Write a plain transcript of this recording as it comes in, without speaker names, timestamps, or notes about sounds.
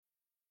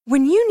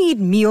When you need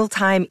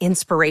mealtime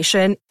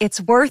inspiration,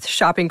 it's worth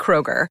shopping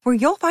Kroger, where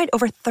you'll find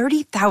over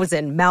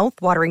 30,000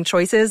 mouth-watering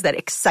choices that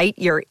excite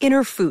your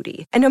inner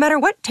foodie. And no matter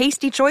what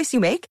tasty choice you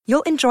make,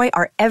 you'll enjoy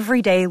our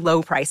everyday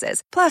low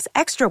prices, plus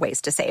extra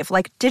ways to save,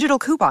 like digital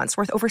coupons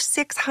worth over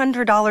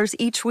 $600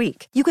 each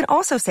week. You can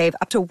also save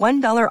up to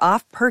 $1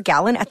 off per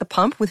gallon at the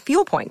pump with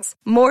fuel points.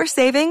 More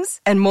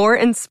savings and more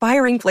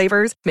inspiring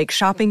flavors make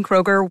shopping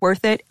Kroger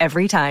worth it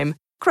every time.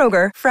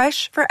 Kroger,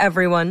 fresh for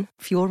everyone.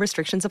 Fuel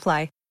restrictions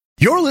apply.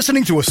 You're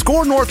listening to a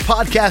Score North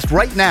podcast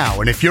right now,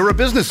 and if you're a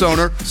business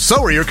owner,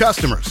 so are your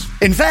customers.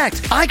 In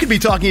fact, I could be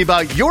talking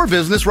about your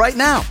business right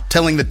now,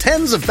 telling the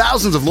tens of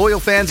thousands of loyal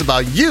fans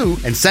about you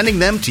and sending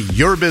them to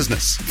your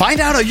business. Find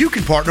out how you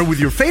can partner with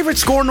your favorite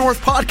Score North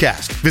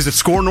podcast. Visit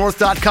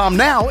scorenorth.com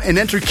now and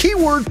enter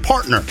keyword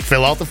partner.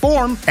 Fill out the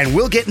form, and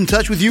we'll get in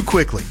touch with you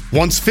quickly.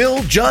 Once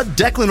Phil, Judd,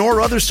 Declan, or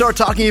others start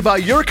talking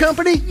about your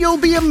company, you'll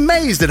be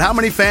amazed at how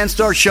many fans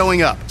start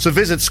showing up. So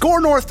visit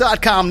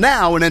scorenorth.com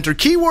now and enter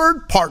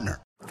keyword partner.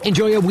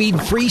 Enjoy a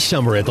weed-free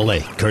summer at the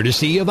lake,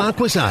 courtesy of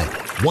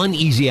Aquaside. One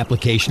easy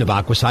application of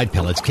Aquaside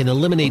pellets can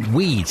eliminate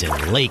weeds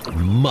and lake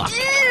muck.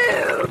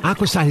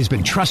 Aquaside has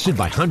been trusted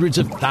by hundreds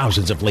of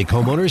thousands of lake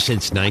homeowners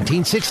since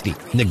 1960.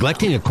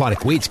 Neglecting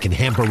aquatic weeds can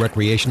hamper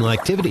recreational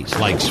activities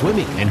like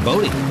swimming and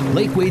boating.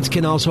 Lake weeds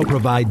can also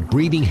provide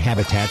breeding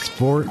habitats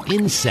for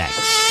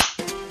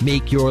insects.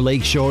 Make your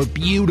lakeshore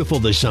beautiful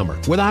this summer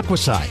with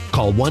Aquaside.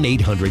 Call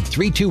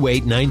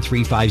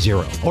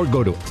 1-800-328-9350 or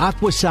go to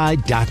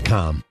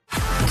aquaside.com.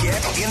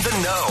 Get in the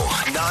know.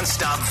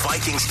 Non-stop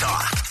Vikings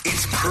talk.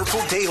 It's Purple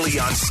Daily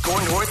on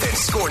Score North and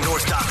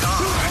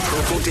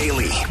ScoreNorth.com. Purple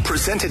Daily,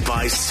 presented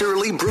by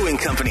Surly Brewing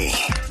Company.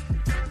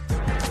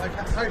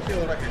 How do you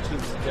feel about your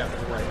team's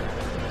depth right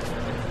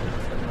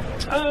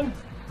now?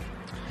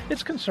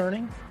 It's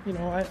concerning.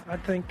 I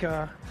think,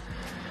 I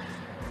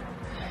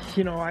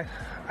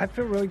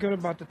feel really good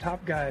about the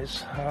top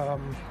guys,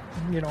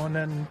 and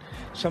then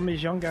some of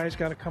these young guys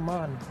got to come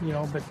on,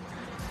 but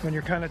when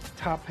you're kind of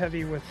top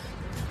heavy with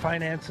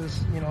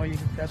finances,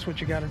 that's what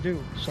you got to do.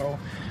 So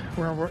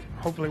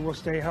hopefully we'll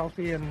stay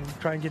healthy and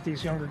try and get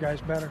these younger guys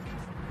better.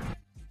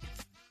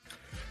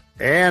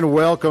 And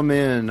welcome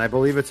in, I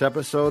believe it's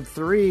episode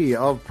 3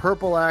 of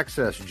Purple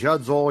Access.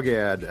 Judd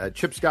Zolgad,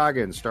 Chip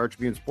Scoggins, Star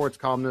Tribune sports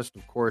columnist.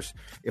 Of course,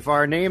 if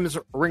our names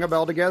ring a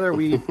bell together,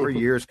 we for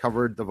years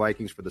covered the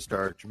Vikings for the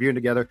Star Tribune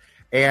together.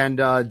 And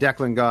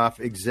Declan Goff,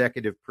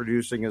 executive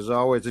producing as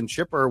always. And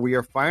Chipper, we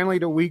are finally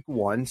to week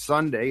 1,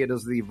 Sunday. It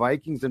is the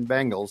Vikings and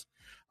Bengals.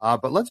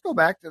 But let's go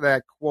back to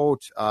that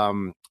quote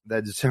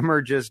that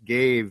Zimmer just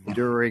gave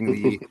during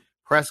the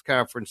press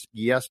conference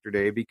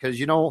yesterday,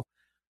 because,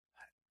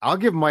 I'll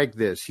give Mike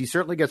this. He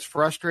certainly gets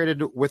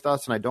frustrated with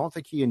us, and I don't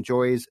think he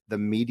enjoys the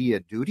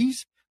media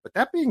duties. But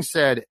that being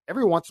said,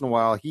 every once in a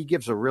while, he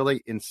gives a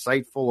really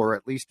insightful or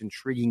at least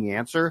intriguing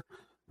answer.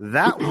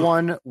 That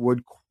one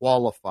would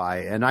qualify.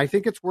 And I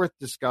think it's worth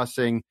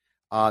discussing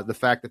the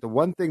fact that the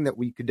one thing that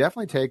we could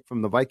definitely take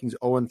from the Vikings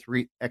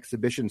 0-3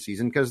 exhibition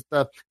season, because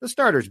the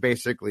starters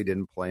basically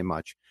didn't play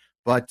much,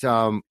 but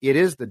it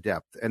is the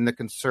depth and the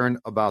concern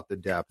about the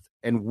depth.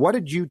 And what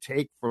did you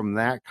take from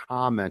that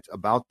comment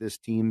about this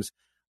team's,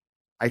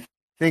 I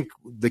think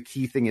the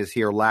key thing is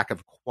here, lack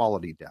of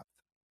quality depth?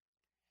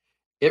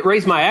 It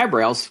raised my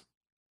eyebrows.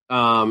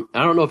 I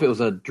don't know if it was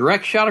a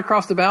direct shot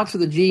across the bow to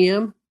the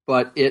GM,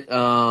 but it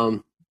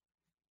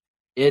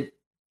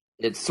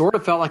sort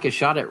of felt like a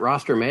shot at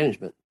roster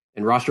management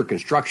and roster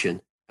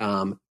construction.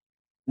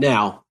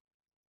 Now,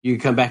 you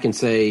can come back and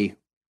say,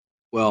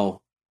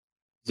 well,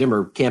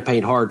 Zimmer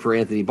campaigned hard for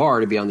Anthony Barr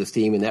to be on this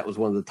team, and that was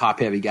one of the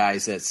top-heavy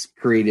guys that's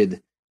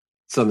created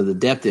some of the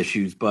depth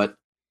issues. But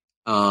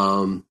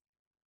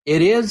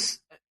it is,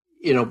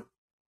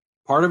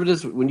 part of it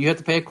is when you have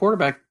to pay a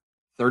quarterback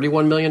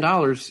 $31 million,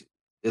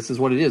 this is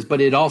what it is.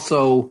 But it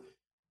also,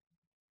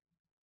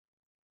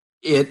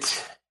 I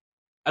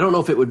don't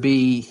know if it would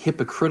be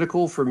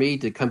hypocritical for me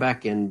to come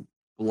back and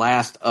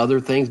blast other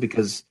things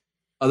because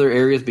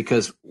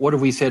what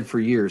have we said for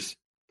years?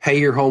 Pay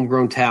your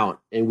homegrown talent.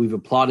 And we've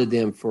applauded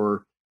them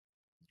for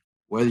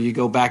whether you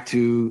go back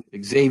to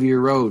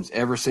Xavier Rhodes,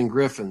 Everson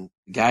Griffin,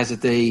 guys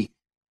that they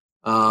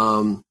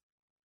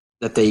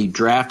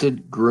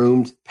drafted,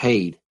 groomed,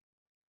 paid.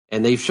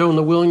 And they've shown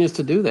the willingness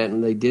to do that.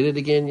 And they did it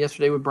again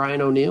yesterday with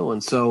Brian O'Neill.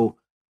 And so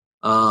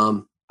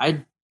I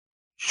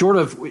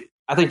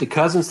think the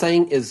Cousins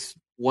thing is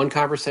one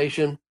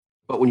conversation,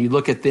 but when you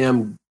look at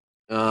them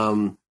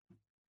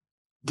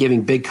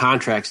giving big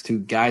contracts to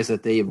guys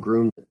that they have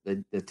groomed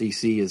that they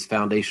see as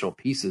foundational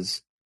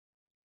pieces,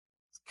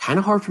 it's kind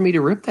of hard for me to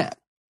rip that.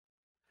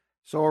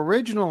 So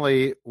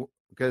originally,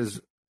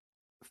 because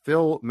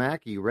Phil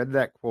Mackey read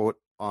that quote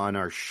on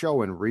our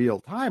show in real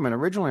time, and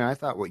originally I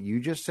thought what you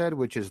just said,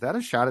 which is that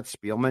a shot at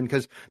Spielman,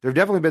 because there have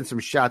definitely been some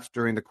shots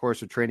during the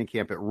course of training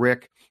camp at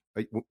Rick,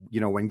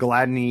 when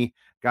Gladney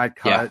got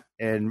cut,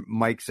 and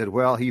Mike said,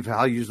 well, he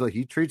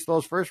treats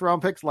those first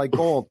round picks like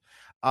gold.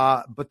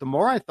 But the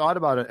more I thought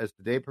about it as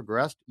the day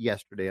progressed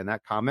yesterday in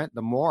that comment,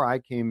 the more I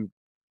came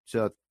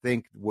to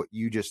think what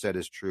you just said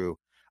is true.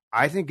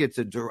 I think it's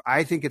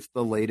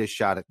the latest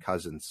shot at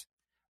Cousins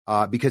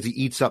because he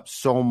eats up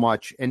so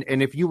much. And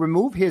if you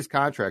remove his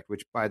contract,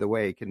 which, by the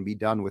way, can be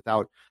done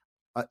without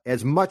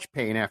as much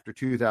pain after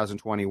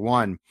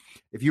 2021,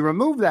 if you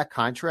remove that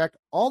contract,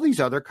 all these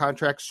other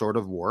contracts sort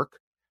of work.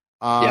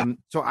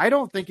 So I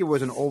don't think it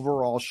was an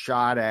overall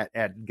shot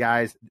at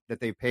guys that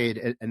they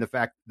paid, and the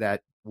fact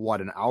that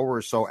an hour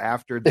or so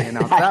after they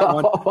announced that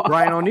one,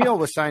 Brian O'Neill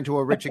was signed to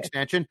a rich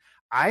extension.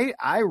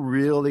 I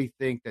really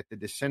think that the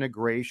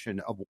disintegration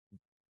of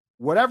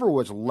whatever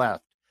was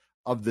left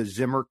of the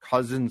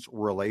Zimmer-Cousins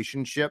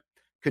relationship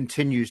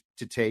continues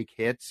to take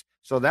hits.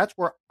 So that's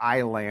where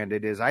I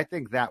landed, is I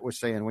think that was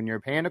saying when you're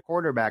paying a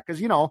quarterback,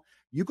 because,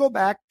 you go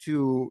back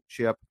to,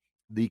 Chip,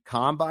 the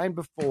combine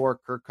before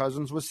Kirk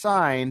Cousins was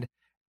signed,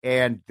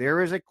 and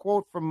there is a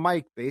quote from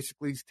Mike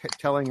basically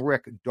telling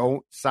Rick,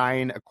 don't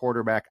sign a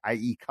quarterback,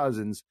 i.e.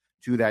 Cousins,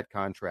 to that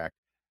contract.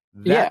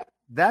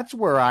 That's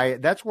where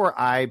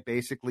I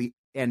basically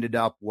ended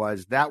up,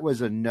 that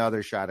was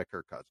another shot at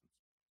Kirk Cousins.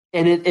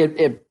 And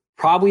it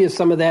probably is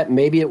some of that.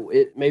 Maybe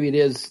it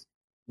is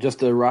just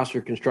the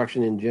roster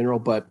construction in general,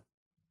 but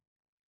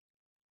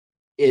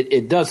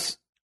it does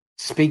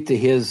speak to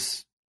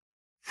his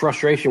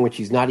frustration, which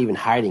he's not even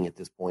hiding at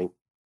this point,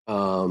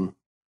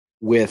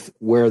 with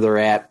where they're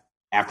at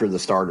after the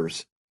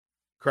starters.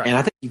 Correct. And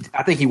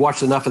I think he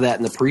watched enough of that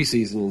in the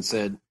preseason and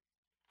said,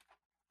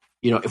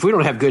 if we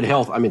don't have good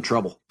health, I'm in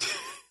trouble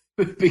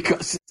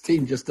because this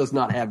team just does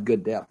not have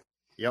good depth.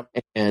 Yep.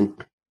 And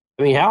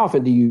I mean, how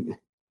often do you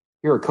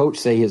hear a coach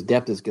say his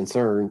depth is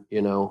concerned,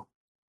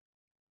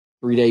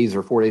 3 days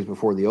or 4 days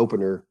before the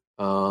opener,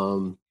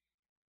 and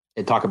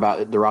talk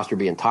about the roster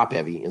being top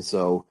heavy? And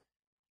so,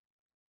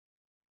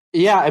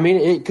 yeah, I mean,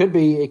 it could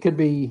be,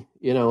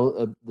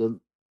 the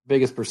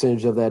biggest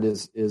percentage of that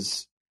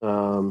is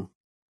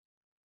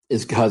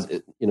because,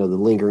 the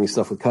lingering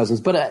stuff with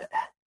Cousins. But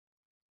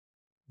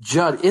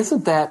Judd,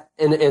 isn't that,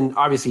 and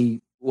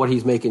obviously what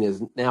he's making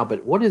is now,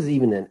 but what is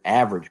even an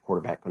average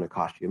quarterback going to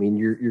cost you? I mean,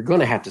 you're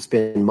going to have to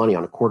spend money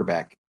on a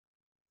quarterback,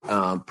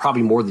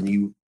 probably more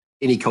than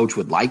any coach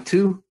would like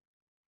to.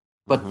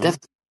 But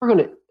we're going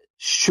to,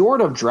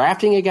 short of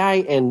drafting a guy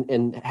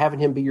and having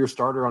him be your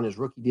starter on his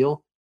rookie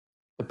deal,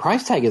 the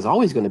price tag is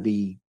always going to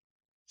be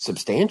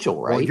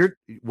substantial, right?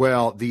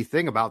 Well, the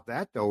thing about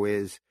that though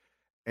is,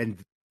 and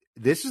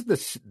this is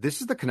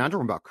the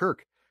conundrum about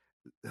Kirk.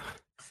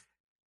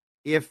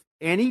 If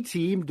any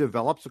team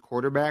develops a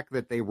quarterback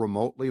that they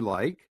remotely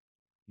like,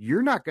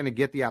 you're not going to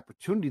get the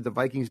opportunity the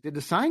Vikings did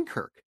to sign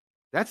Kirk.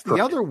 That's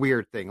the other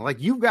weird thing. Like,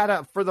 you've got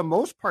to, for the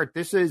most part,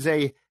 this is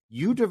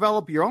you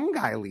develop your own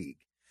guy league.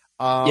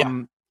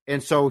 And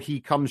so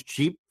he comes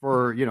cheap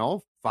for,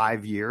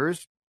 5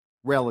 years,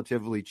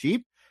 relatively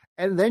cheap,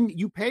 and then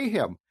you pay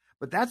him.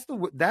 But that's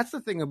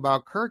the thing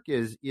about Kirk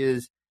is,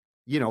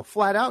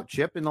 flat out,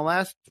 Chip, in the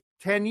last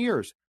 10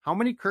 years, how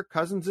many Kirk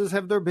Cousinses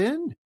have there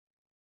been?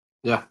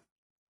 Yeah.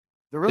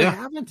 There really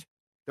haven't.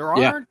 There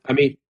aren't. Yeah. I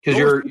mean, because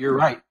you're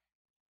right.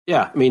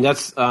 Yeah. I mean,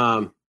 that's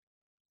you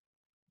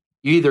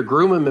either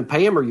groom them and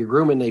pay them, or you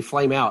groom and they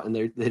flame out and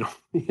they don't,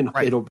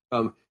 they don't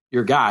become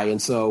your guy. And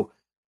so,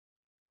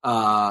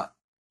 I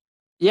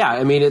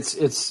mean, it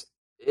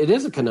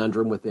is a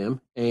conundrum with them.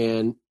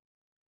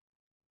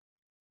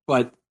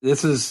 But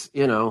this is,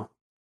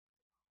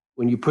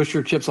 when you push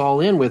your chips all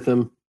in with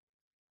them,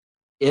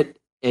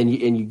 and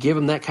you give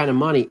them that kind of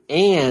money,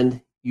 and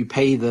you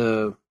pay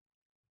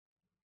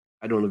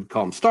I don't know if you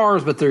call them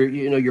stars, but they're,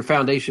 your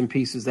foundation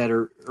pieces that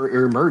are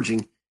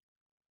emerging.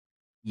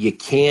 You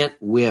can't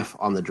whiff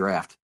on the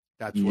draft.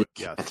 That's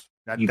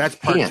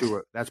part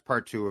two. That's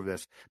part two of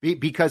this,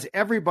 because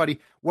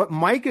what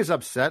Mike is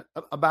upset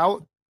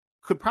about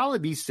could probably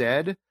be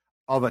said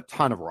of a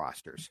ton of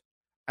rosters.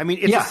 I mean,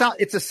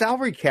 it's a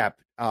salary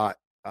cap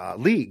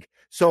league.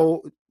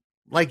 So,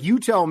 like, you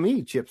tell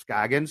me, Chip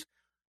Scoggins,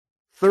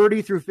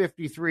 30 through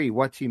 53,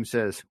 what team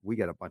says we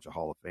got a bunch of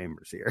Hall of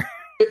Famers here?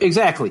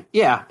 Exactly.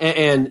 Yeah.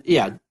 And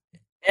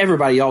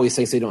everybody always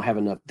thinks they don't have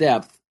enough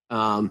depth.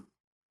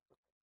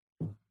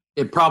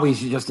 It probably is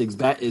just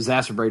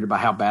exacerbated by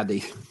how bad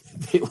they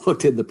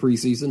looked in the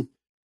preseason.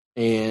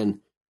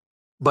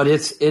 But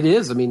it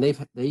is, I mean,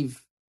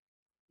 they've,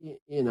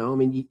 I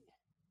mean,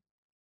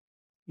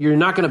 you're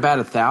not going to bat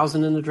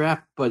 1,000 in the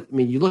draft, but I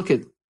mean, you look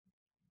at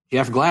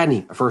Jeff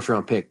Gladney, a first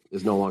round pick,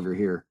 is no longer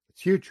here.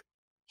 It's huge.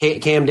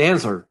 Cam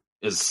Dantzler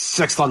is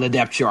 6th on the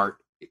depth chart.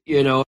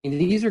 And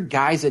these are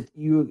guys that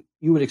you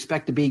would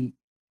expect to be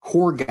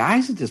core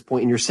guys at this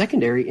point in your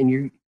secondary,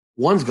 and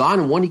one's gone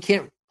and one you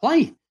can't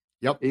play.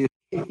 Yep.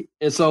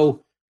 And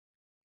so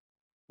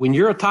when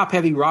you're a top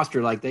heavy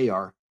roster like they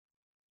are,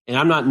 and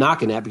I'm not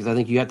knocking that, because I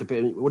think you have to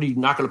pay. What are you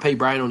not going to pay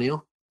Brian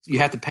O'Neill? You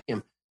have to pay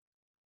him.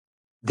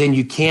 Then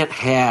you can't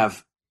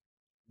have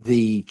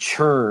the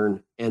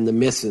churn and the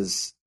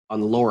misses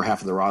on the lower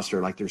half of the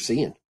roster like they're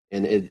seeing.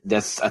 And I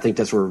think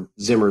that's where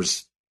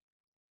Zimmer's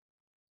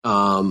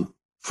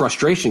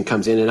frustration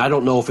comes in. And I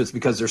don't know if it's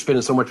because they're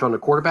spending so much on the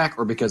quarterback,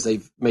 or because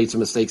they've made some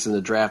mistakes in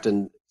the draft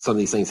and some of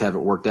these things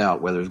haven't worked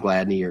out, whether it's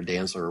Gladney or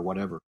Dantzler or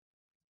whatever.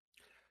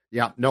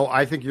 Yeah, no,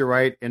 I think you're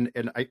right. And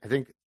I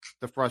think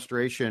the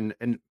frustration,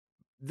 and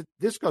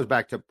this goes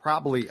back to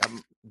probably,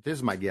 this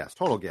is my guess,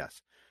 total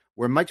guess,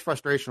 where Mike's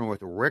frustration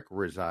with Rick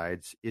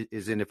resides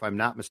is in, if I'm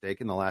not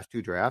mistaken, the last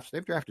two drafts,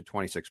 they've drafted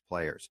 26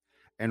 players.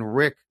 And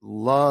Rick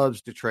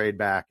loves to trade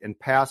back and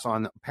pass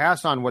on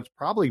what's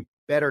probably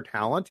better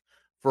talent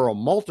for a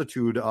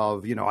multitude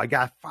of, I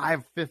got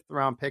 5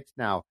 fifth-round picks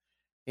now.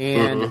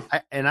 And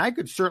I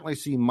could certainly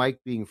see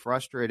Mike being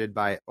frustrated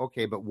by,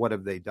 okay, but what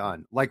have they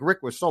done? Like Rick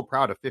was so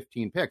proud of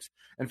 15 picks,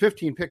 and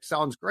 15 picks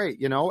sounds great,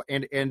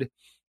 and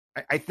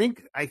I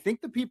think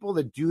the people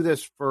that do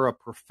this for a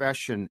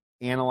profession,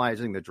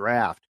 analyzing the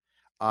draft,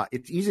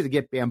 it's easy to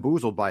get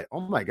bamboozled by,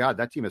 oh my God,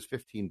 that team has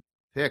 15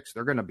 picks.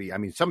 They're going to be,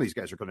 some of these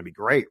guys are going to be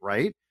great,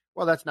 right?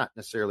 Well, that's not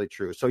necessarily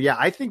true. So yeah,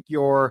 I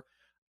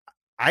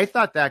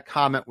thought that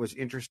comment was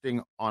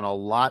interesting on a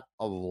lot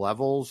of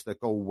levels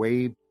that go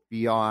way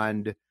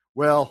beyond,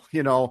 well,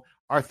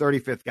 our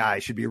 35th guy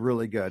should be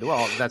really good.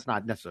 Well, that's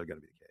not necessarily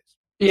going to be the case.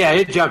 Yeah,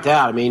 it jumped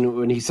out. I mean,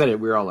 when he said it,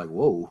 we were all like,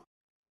 whoa.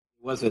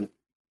 It wasn't,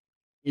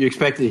 you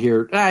expected to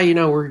hear,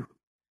 we're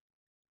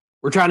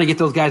trying to get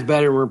those guys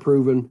better. We're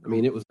improving. I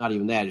mean, it was not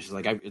even that. It's just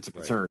like, it's a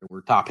concern. Right.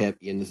 We're top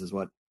heavy, and this is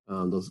what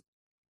those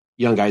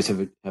young guys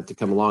have to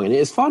come along. And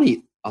it's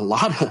funny, a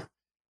lot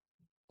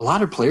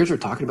of players are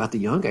talking about the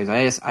young guys.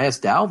 I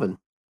asked Dalvin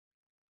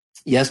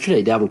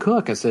yesterday, Dalvin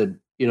Cook, I said,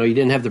 you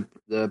didn't have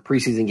the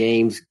preseason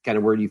games. Kind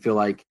of where do you feel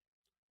like,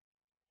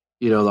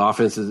 the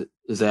offense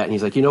is at? And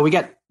he's like, we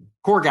got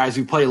core guys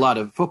who play a lot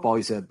of football,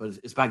 he said, but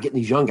it's about getting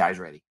these young guys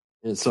ready.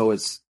 And so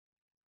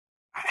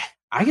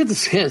I get the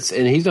sense,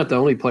 and he's not the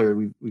only player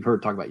we've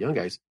heard talk about young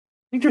guys.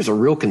 I think there's a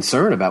real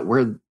concern about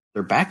where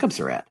their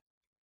backups are at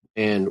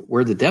and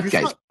where the depth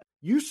guys.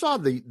 You saw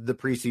the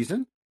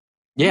preseason.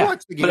 Yeah,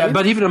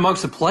 but even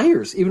amongst the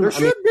players, there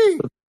should be.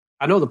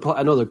 I know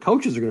the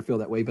coaches are going to feel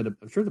that way, but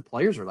I'm sure the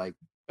players are like,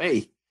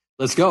 hey,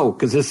 let's go.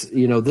 Because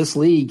this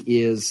league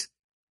is,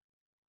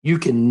 you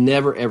can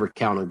never, ever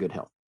count on good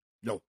health.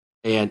 No.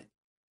 And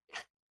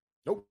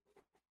nope.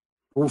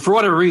 For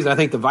whatever reason, I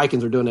think the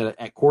Vikings are doing it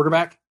at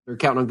quarterback. They're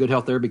counting on good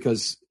health there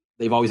because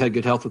they've always had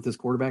good health with this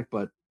quarterback,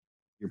 but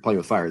you're playing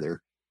with fire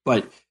there.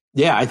 But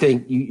yeah, I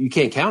think you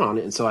can't count on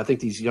it. And so I think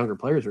these younger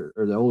players or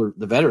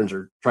the veterans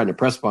are trying to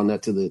press upon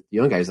that to the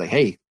young guys, like,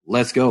 hey,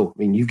 let's go. I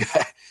mean, you're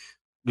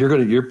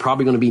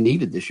probably going to be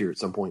needed this year at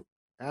some point.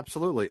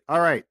 Absolutely. All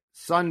right.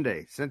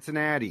 Sunday,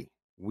 Cincinnati,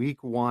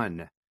 week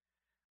 1.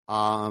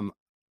 I've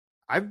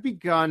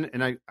begun,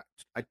 and I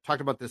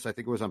talked about this, I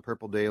think it was on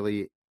Purple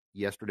Daily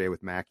yesterday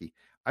with Mackey.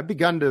 I've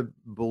begun to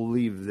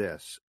believe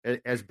this.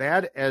 As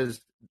bad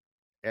as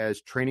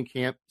training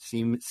camp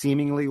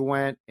seemingly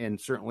went,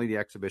 and certainly the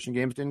exhibition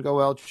games didn't go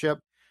well, Chip,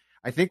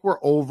 I think we've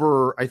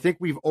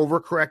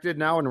overcorrected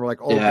now, and we're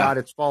like, oh, God,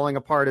 it's falling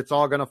apart. It's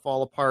all going to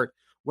fall apart.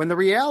 When the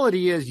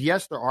reality is,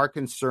 yes, there are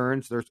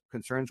concerns. There's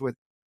concerns with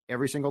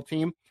every single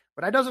team,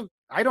 but I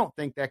don't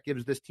think that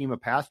gives this team a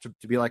pass to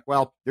be like,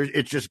 well,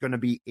 it's just going to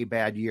be a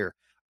bad year.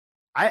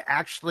 I'm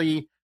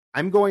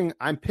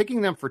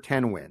picking them for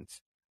 10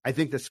 wins. I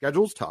think the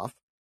schedule's tough.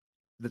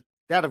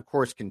 That of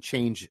course can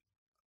change,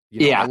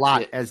 a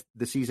lot as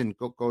the season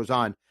goes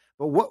on.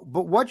 But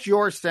what's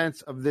your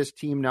sense of this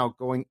team now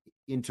going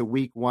into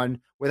week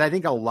 1 with, I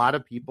think, a lot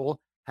of people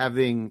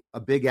having a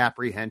big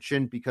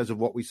apprehension because of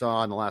what we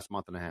saw in the last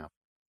month and a half?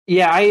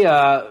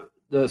 Yeah,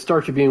 the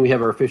Star Tribune, we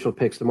have our official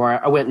picks tomorrow.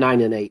 I went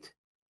 9-8.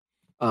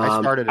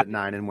 I started at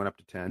 9 and went up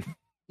to 10.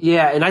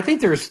 Yeah, and I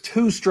think there's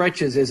 2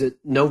 stretches. Is it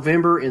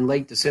November and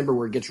late December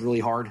where it gets really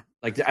hard?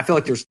 Like, I feel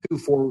like there's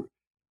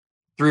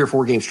 3 or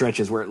 4 game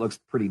stretches where it looks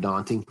pretty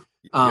daunting.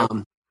 Yep.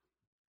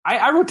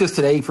 I wrote this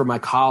today for my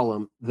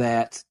column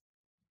that,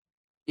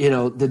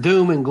 the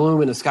doom and gloom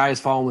and the sky is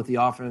falling with the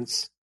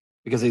offense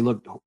because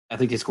I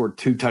think they scored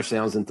 2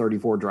 touchdowns in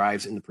 34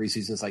 drives in the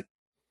preseason. It's like,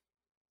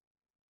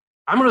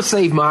 I'm going to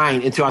save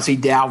mine until I see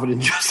Dalvin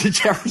and Justin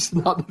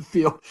Jefferson on the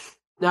field.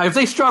 Now, if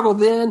they struggle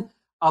then,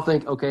 I'll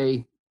think,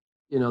 okay,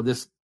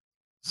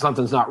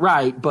 something's not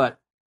right. But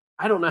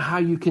I don't know how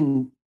do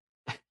you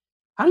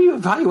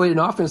evaluate an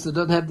offense that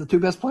doesn't have the 2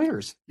 best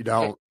players? You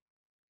don't.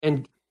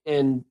 And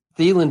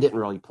Thielen didn't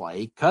really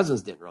play.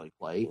 Cousins didn't really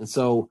play. And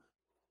so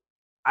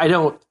I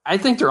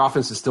think their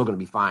offense is still going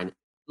to be fine.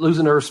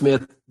 Losing Irv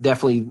Smith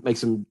definitely makes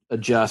them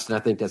adjust, and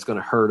I think that's going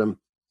to hurt them.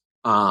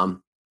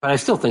 But I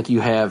still think you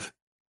have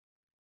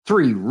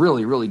 3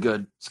 really, really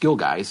good skill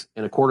guys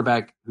and a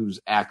quarterback who's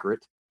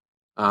accurate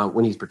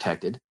when he's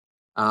protected.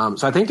 So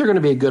I think they're going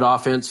to be a good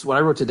offense. What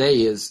I wrote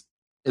today is,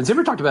 and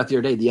Zimmer talked about the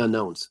other day, the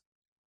unknowns.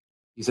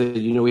 He said,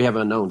 we have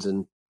unknowns.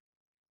 And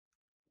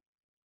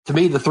to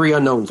me, the 3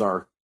 unknowns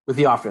are with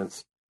the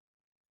offense.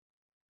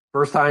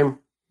 First time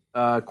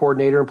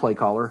coordinator and play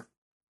caller.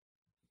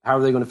 How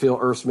are they going to fill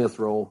Irv Smith's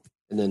role?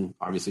 And then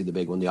obviously the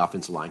big one, the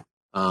offensive line.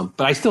 But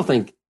I still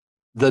think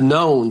the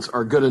knowns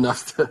are good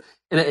enough to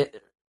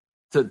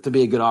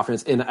be a good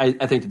offense. And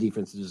I think the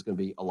defense is just going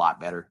to be a lot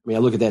better. I mean, I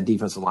look at that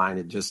defensive line,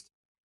 it just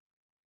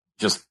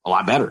a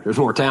lot better. There's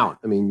more talent.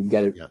 I mean, you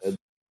got it. Yes.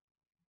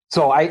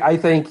 So I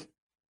think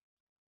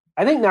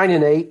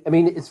 9-8. I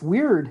mean, it's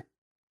weird.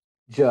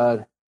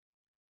 Judd,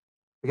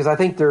 because I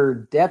think their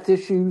depth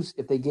issues,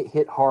 if they get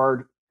hit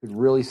hard, could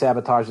really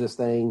sabotage this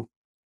thing.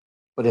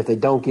 But if they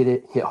don't get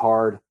it hit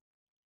hard,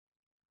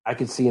 I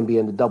could see them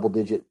being a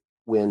double-digit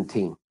win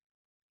team.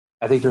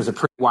 I think there's a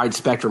pretty wide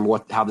spectrum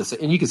how this,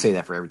 and you can say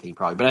that for every team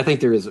probably, but I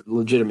think there is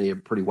legitimately a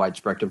pretty wide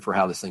spectrum for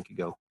how this thing could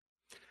go.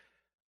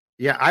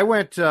 Yeah,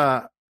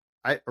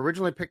 I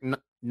originally picked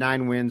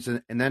 9 wins,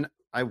 and then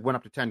I went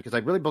up to 10 because I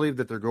really believe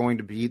that they're going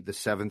to be the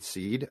 7th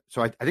seed.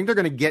 So I think they're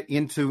going to get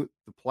into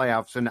the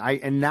playoffs,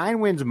 and 9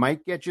 wins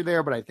might get you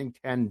there, but I think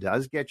 10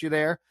 does get you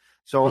there.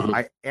 So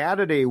I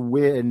added a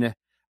win.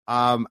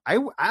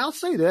 I'll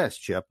say this,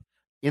 Chip.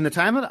 In the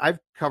time that I've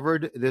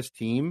covered this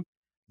team,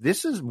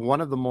 this is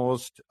one of the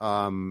most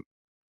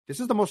this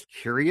is the most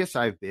curious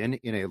I've been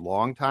in a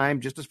long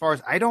time, just as far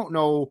as I don't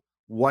know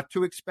what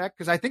to expect,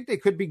 because I think they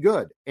could be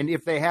good. And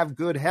if they have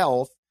good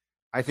health,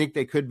 I think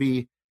they could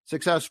be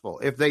successful.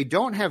 If they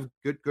don't have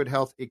good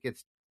health, it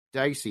gets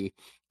dicey.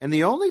 And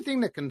the only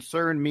thing that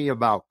concerned me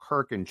about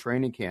Kirk in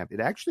training camp, it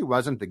actually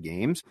wasn't the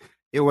games,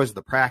 it was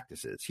the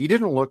practices. He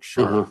didn't look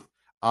sharp.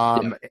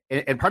 And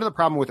part of the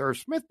problem with Irv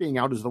Smith being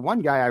out is the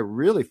one guy I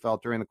really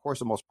felt during the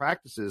course of most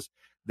practices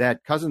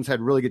that Cousins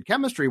had really good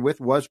chemistry with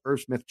was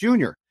Irv Smith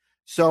Jr.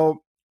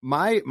 So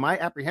my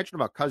apprehension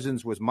about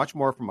Cousins was much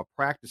more from a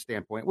practice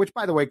standpoint, which,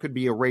 by the way, could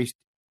be erased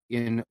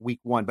in week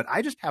 1. But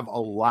I just have a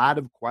lot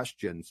of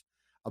questions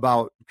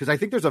about, because I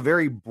think there's a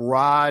very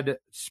broad,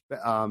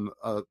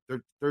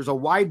 there's a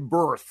wide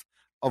berth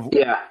of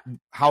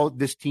how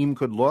this team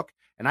could look.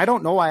 And I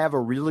don't know I have a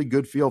really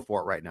good feel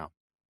for it right now.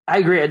 I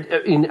agree. I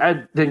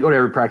didn't go to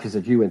every practice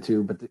that you went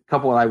to, but the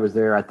couple I was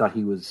there, I thought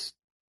he was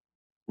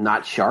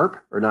not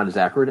sharp or not as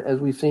accurate as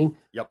we've seen.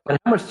 Yep. But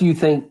how much do you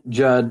think,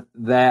 Judd,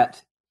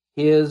 that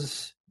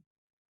his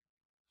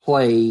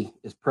play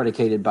is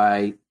predicated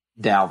by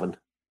Dalvin?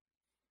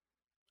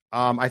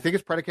 I think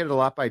it's predicated a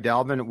lot by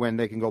Dalvin when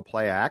they can go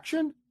play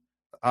action.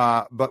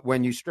 But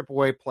when you strip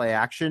away play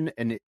action,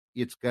 and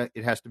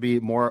it has to be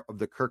more of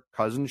the Kirk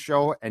Cousins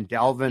show, and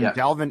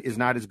Dalvin is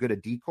not as good a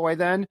decoy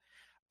then.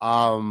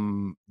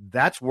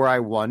 That's where I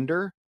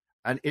wonder.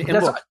 And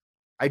look,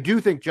 I do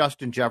think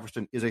Justin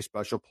Jefferson is a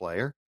special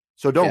player.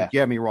 So don't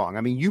get me wrong.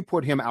 I mean, you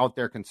put him out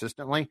there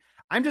consistently.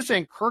 I'm just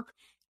saying, Kirk,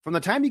 from the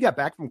time he got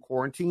back from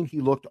quarantine,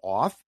 he looked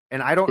off.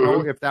 And I don't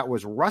know if that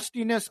was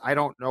rustiness. I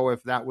don't know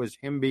if that was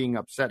him being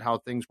upset how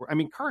things were. I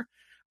mean,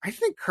 I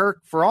think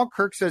Kirk, for all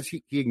Kirk says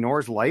he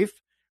ignores life,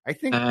 I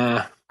think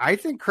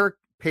Kirk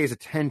pays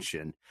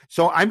attention.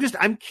 So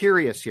I'm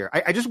curious here.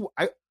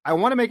 I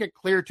want to make it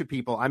clear to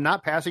people, I'm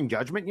not passing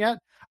judgment yet.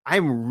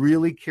 I'm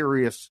really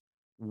curious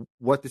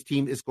what this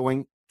team is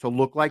going to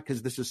look like,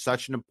 because this is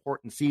such an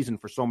important season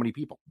for so many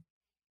people.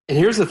 And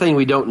here's the thing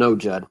we don't know,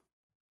 Judd.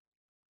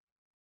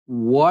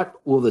 What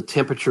will the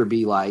temperature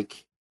be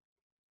like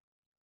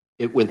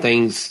when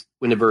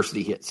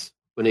adversity hits,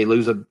 when they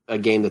lose a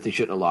game that they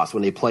shouldn't have lost,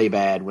 when they play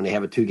bad, when they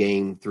have a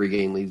 2-game,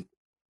 3-game lead?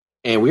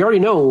 And we already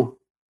know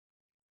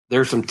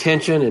there's some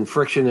tension and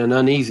friction and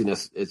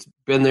uneasiness. It's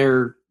been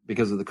there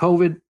because of the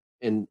COVID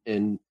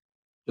and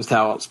just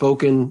how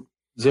outspoken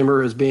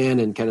Zimmer has been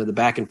and kind of the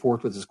back and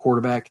forth with his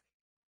quarterback.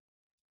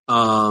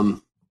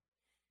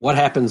 What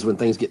happens when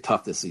things get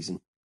tough this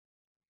season?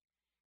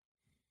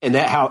 And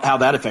that how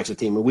that affects a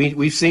team.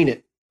 We've seen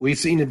it. We've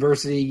seen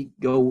adversity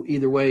go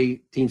either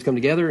way. Teams come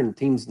together and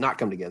teams not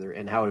come together,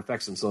 and how it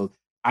affects them. So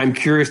I'm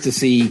curious to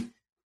see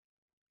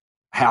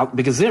how,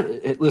 because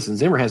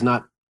Zimmer has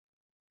not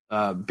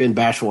been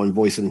bashful in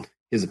voicing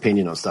his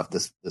opinion on stuff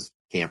this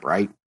camp,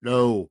 right?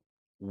 No,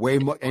 way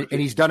more, and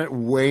he's done it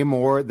way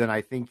more than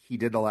I think he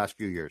did the last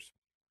few years.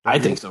 I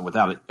think so,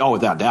 without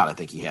doubt. I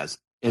think he has.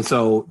 And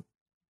so,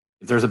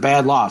 if there's a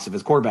bad loss, if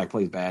his quarterback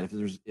plays bad,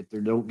 if they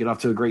don't get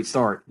off to a great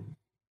start,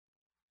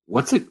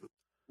 what's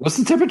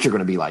the temperature going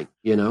to be like?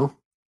 You know,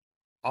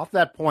 off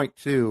that point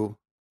too,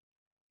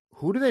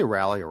 who do they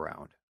rally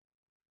around?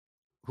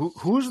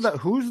 Who's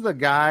the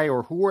guy,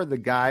 or who are the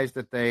guys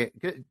that they?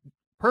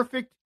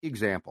 Perfect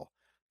example,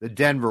 the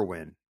Denver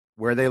win,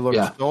 where they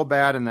looked so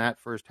bad in that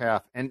first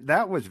half, and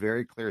that was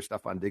very clear.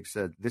 Stephon Diggs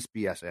said, "This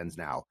BS ends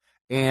now,"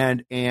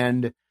 and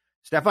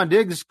Stephon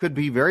Diggs could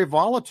be very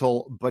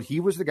volatile, but he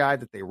was the guy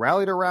that they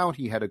rallied around.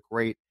 He had a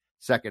great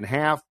second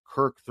half.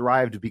 Kirk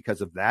thrived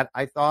because of that,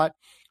 I thought.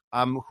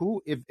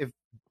 If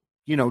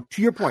you know,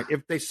 to your point,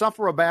 if they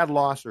suffer a bad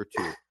loss or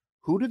two,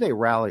 who do they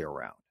rally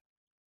around?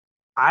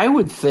 I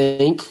would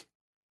think,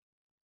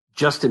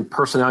 just in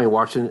personality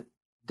watching it,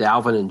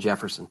 Dalvin and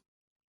Jefferson.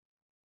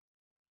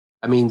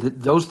 I mean,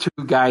 those two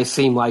guys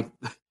seem like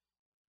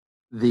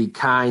the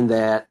kind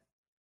that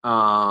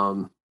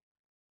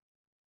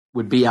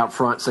would be out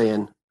front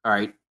saying, all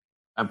right,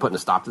 I'm putting a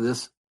stop to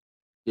this.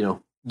 You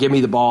know, give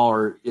me the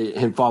ball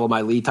and follow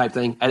my lead type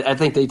thing. I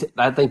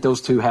think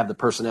those two have the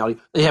personality.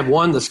 They have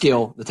the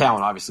skill, the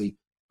talent, obviously,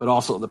 but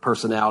also the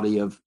personality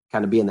of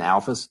kind of being the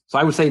alphas. So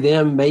I would say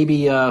them,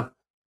 maybe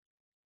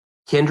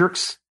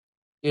Kendricks.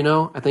 You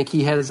know, I think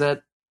he has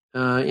that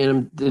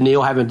in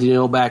him. Having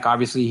Daniil back,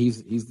 obviously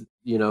he's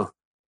you know,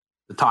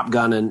 the top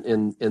gun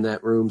in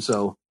that room.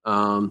 So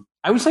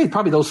I would say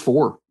probably those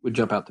 4 would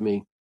jump out to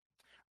me.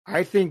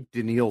 I think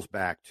Daniil's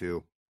back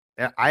too.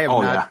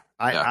 I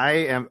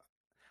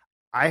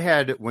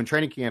had when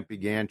training camp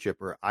began,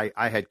 Chipper,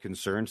 I had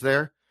concerns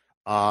there.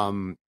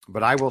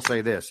 But I will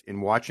say this,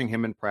 in watching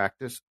him in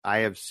practice, I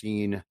have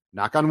seen,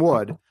 knock on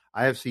wood,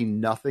 I have seen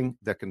nothing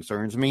that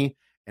concerns me.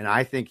 And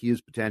I think he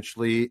is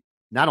potentially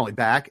not only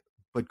back,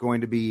 but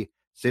going to be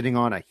sitting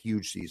on a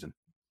huge season.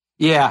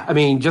 Yeah, I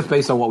mean, just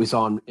based on what we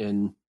saw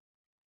in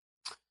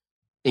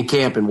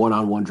camp and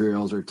one-on-one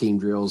drills or team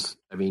drills,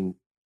 I mean,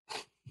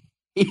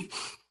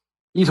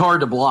 he's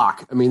hard to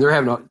block. I mean, they're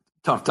having a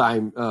tough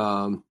time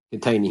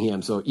containing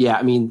him. So, yeah,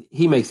 I mean,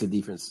 he makes the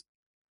defense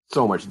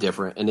so much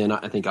different. And then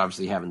I think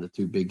obviously having the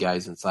 2 big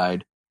guys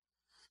inside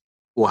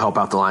will help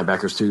out the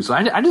linebackers too. So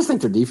I just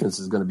think their defense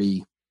is going to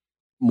be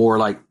more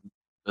like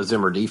a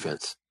Zimmer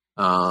defense.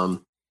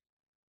 We'll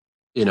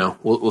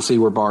see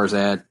where Barr's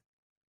at. I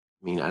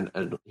mean,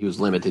 he was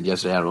limited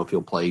yesterday. I don't know if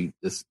he'll play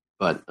this,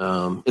 but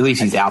at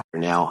least he's out there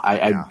now.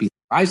 I'd be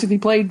surprised if he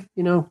played,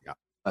 Yeah.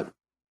 But,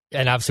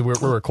 and obviously,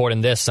 we're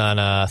recording this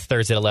on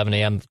Thursday at 11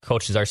 a.m.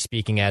 Coaches are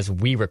speaking as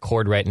we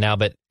record right now,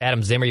 but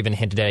Adam Zimmer even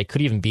hinted that it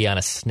could even be on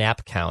a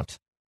snap count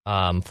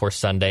for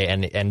Sunday.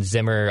 And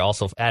Zimmer,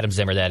 also Adam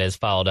Zimmer, that is,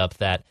 followed up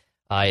that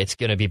it's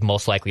going to be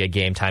most likely a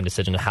game time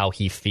decision how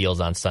he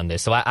feels on Sunday.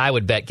 So I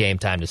would bet game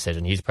time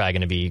decision. He's probably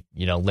going to be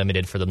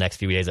limited for the next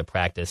few days of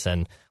practice,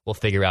 and we'll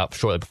figure out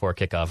shortly before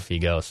kickoff if he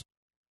goes.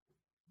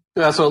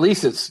 Yeah, so at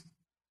least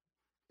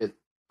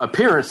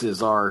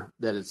appearances are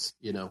that it's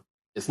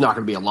not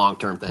going to be a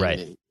long-term thing.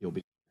 Right. He'll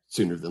be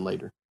sooner than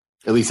later.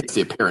 At least it's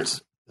the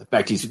appearance. The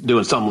fact he's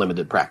doing some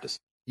limited practice.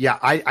 Yeah,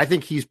 I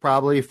think he's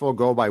probably full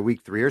go by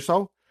week 3 or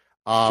so.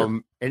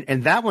 Sure.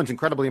 And that one's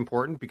incredibly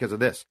important because of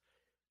this.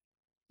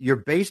 Your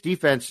base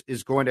defense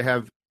is going to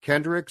have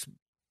Kendricks,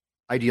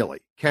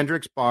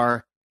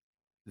 Barr,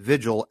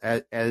 Vigil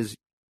as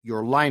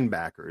your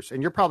linebackers.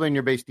 And you're probably in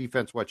your base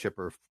defense, what,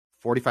 Chipper,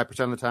 45%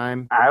 of the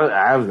time?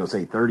 I was going to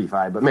say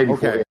 35, but maybe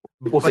 40.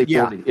 We'll say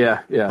 40.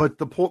 Yeah. But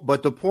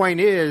the point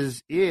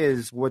is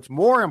what's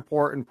more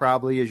important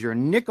probably is your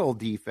nickel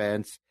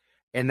defense,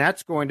 and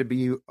that's going to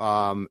be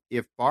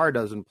if Barr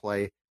doesn't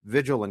play,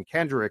 Vigil and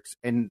Kendricks.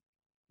 And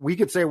we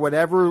could say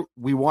whatever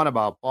we want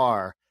about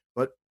Barr,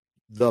 but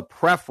the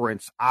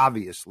preference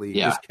obviously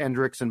is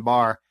Kendricks and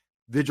Barr,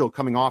 Vigil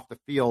coming off the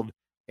field,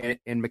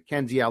 and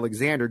Mackenzie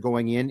Alexander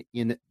going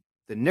in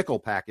the nickel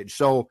package.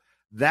 So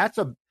that's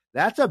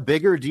a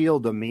bigger deal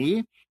to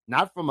me,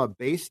 not from a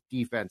base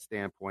defense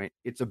standpoint.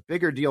 It's a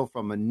bigger deal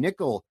from a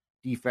nickel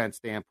defense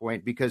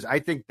standpoint, because I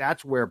think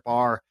that's where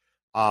Barr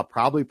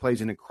probably plays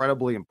an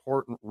incredibly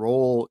important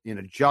role in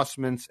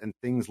adjustments and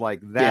things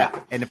like that.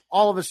 Yeah. And if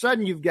all of a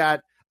sudden you've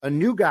got a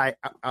new guy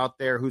out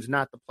there who's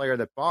not the player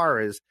that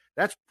Barr is,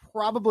 that's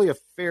probably a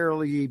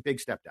fairly big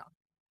step down.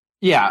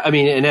 Yeah, I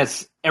mean, and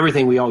that's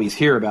everything we always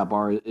hear about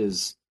Barr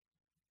is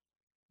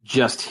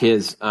just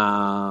his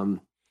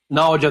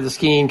knowledge of the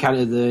scheme, kind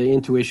of the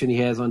intuition he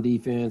has on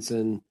defense,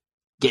 and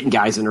getting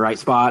guys in the right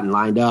spot and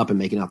lined up and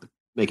making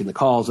the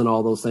calls and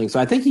all those things. So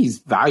I think he's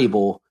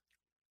valuable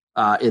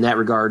in that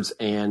regards.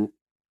 And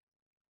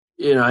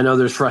I know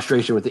there's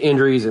frustration with the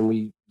injuries, and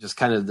we just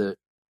kind of the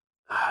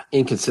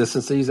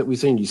inconsistencies that we've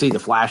seen. You see the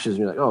flashes, and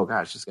you're like, oh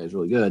gosh, this guy's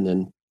really good, and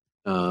then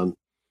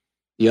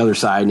the other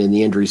side and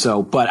the injury.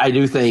 So, but I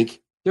do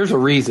think there's a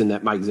reason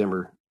that Mike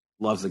Zimmer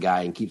loves the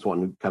guy and keeps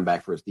wanting to come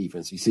back for his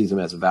defense. He sees him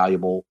as a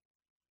valuable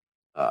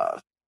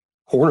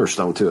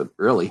cornerstone to it,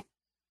 really.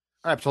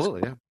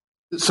 Absolutely,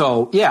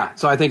 yeah.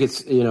 So I think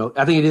it's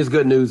I think it is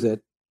good news that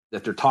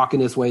they're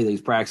talking this way, that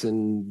he's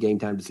practicing game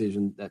time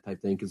decision, that type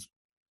of thing. Because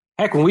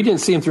heck, when we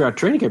didn't see him throughout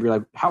training camp, you're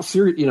like, how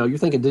serious? You're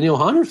thinking Danielle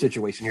Hunter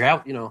situation. You're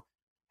out.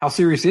 How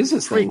serious is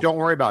this thing? Don't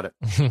worry about it.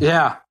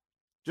 Yeah,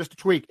 just a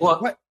tweak.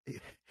 Well,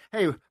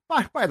 hey,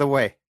 by the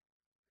way,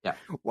 yeah.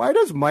 Why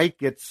does Mike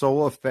get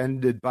so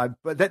offended by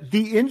that?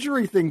 The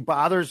injury thing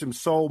bothers him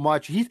so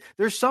much.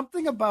 There's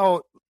something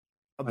about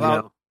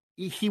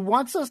he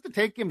wants us to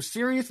take him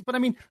serious, but I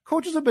mean,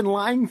 coaches have been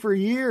lying for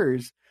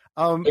years.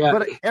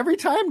 But every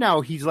time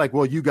now he's like,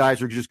 well, you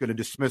guys are just going to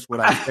dismiss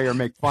what I say or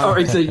make fun of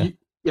it. He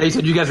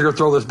said, you guys are going to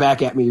throw this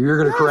back at me. You're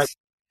going to correct.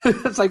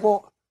 It's like,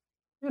 well,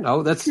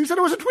 that's. You said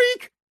it was a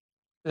tweak.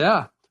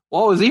 Yeah.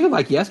 Well, it was even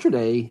like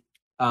yesterday.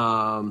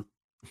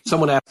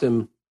 Someone asked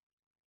him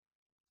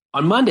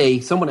on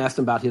Monday,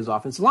 about his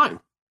offensive line. And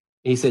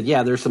he said,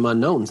 yeah, there's some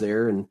unknowns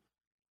there. And,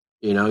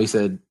 he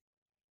said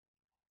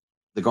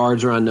the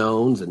guards are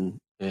unknowns, and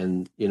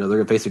they're going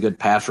to face a good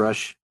pass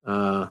rush,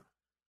 or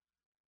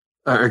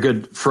a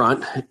good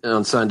front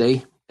on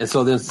Sunday. And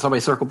so then somebody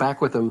circled back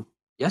with him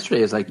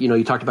yesterday. It's like,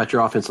 you talked about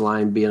your offensive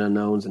line being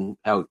unknowns and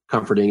how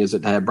comforting is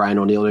it to have Brian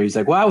O'Neill there. He's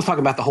like, well, I was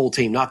talking about the whole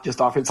team, not just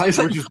offensive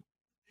line.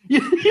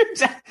 You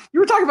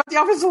were talking about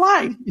the offensive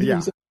line.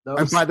 Yeah.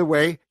 And by the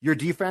way, your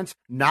defense,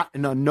 not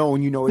an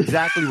unknown. You know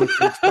exactly what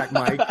to expect,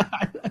 Mike.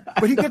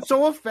 But he gets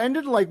so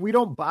offended, like we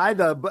don't buy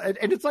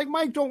and it's like,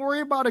 Mike, don't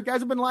worry about it. Guys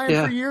have been lying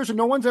for years, and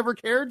no one's ever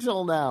cared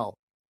till now.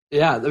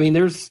 Yeah, I mean,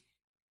 there's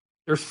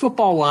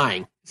football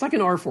lying. It's like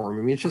an art form.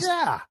 I mean, it's just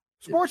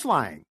sports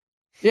lying.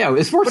 Yeah,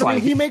 it's sports But I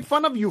lying. mean, we make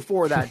fun of you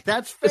for that.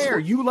 That's fair.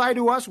 You lie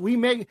to us.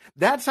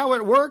 That's how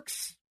it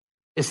works.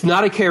 It's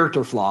not a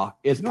character flaw.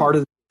 It's part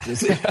of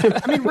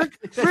I mean, Rick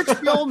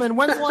Spielman,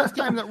 when's the last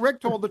time that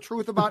Rick told the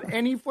truth about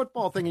any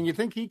football thing? And you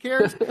think he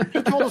cares?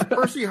 He told us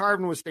Percy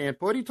Harvin was staying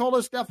put. He told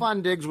us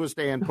Stephon Diggs was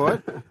staying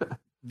put.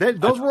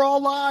 Those were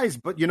all lies.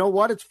 But you know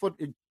what?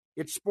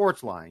 It's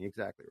sports lying.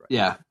 Exactly right.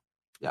 Yeah.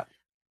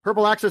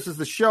 Purple Access is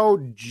the show.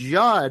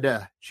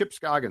 Judd, Chip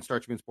Scoggins, Star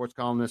Tribune sports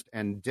columnist,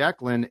 and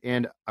Declan.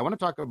 And I want to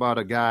talk about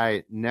a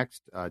guy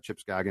next, Chip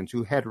Scoggins,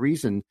 who had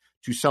reason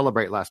to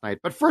celebrate last night.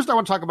 But first, I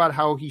want to talk about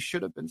how he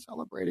should have been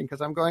celebrating,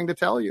 because I'm going to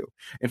tell you.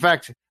 In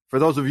fact, for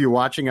those of you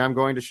watching, I'm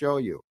going to show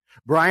you.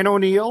 Brian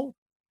O'Neill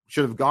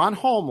should have gone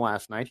home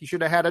last night. He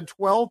should have had a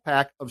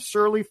 12-pack of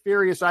Surly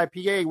Furious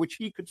IPA, which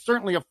he could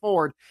certainly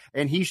afford,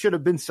 and he should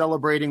have been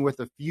celebrating with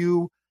a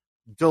few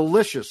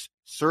delicious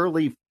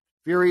Surly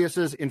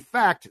Furiouses. In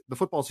fact, the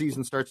football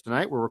season starts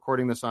tonight. We're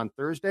recording this on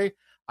Thursday.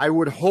 I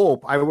would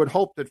hope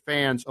that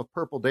fans of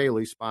Purple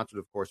Daily, sponsored,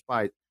 of course,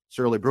 by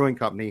Surly Brewing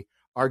Company,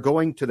 are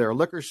going to their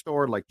liquor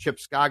store like Chip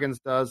Scoggins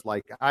does,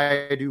 like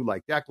I do,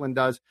 like Declan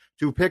does,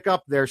 to pick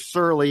up their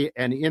Surly,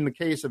 and in the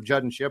case of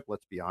Judd and Chip,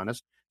 let's be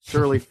honest,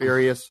 Surly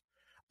Furious.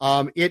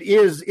 It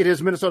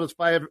is Minnesota's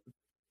favorite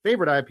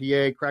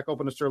IPA. Crack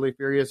open a Surly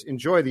Furious.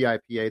 Enjoy the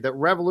IPA that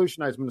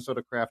revolutionized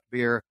Minnesota craft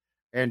beer.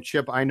 And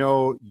Chip, I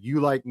know you,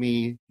 like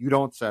me, you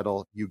don't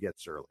settle. You get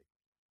Surly.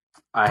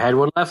 I had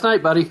one last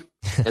night, buddy,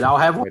 and I'll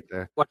have one Right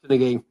there. watching the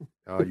game.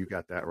 Oh, you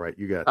got that right.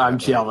 You got that I'm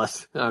right.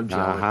 jealous.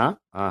 Declan?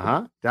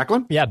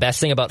 Yeah, best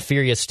thing about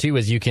Furious, too,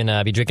 is you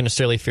can be drinking a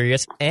Surly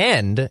Furious,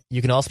 and you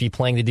can also be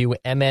playing the new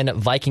MN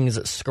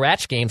Vikings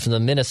scratch games from the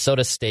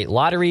Minnesota State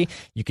Lottery.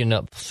 You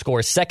can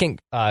score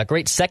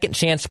great second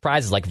chance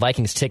prizes like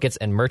Vikings tickets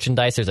and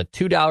merchandise. There's a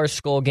 $2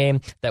 skull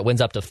game that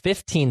wins up to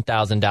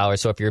 $15,000.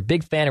 So if you're a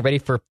big fan and ready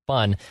for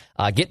fun,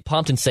 get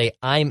pumped and say,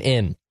 I'm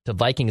in to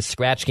Vikings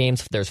scratch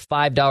games. There's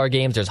 $5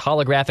 games. There's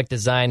holographic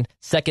design,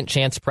 second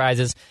chance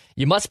prizes.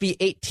 You must be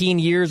 18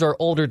 years or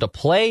older to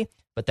play,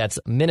 but that's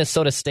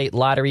Minnesota State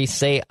Lottery.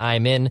 Say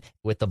I'm in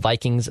with the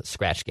Vikings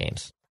scratch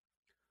games.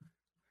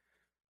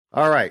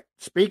 All right.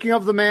 Speaking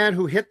of the man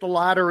who hit the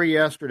lottery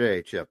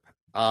yesterday, Chip,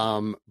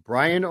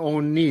 Brian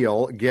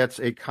O'Neill gets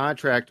a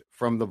contract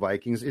from the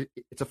Vikings.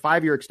 It's a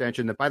 5-year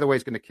extension that, by the way,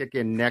 is going to kick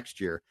in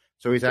next year.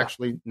 So he's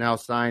actually now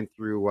signed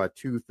through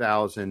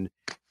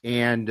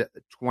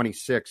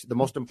 2026. The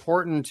most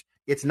important,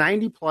 it's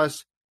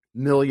 $90+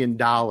 million.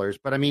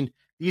 But I mean,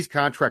 these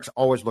contracts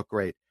always look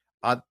great.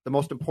 The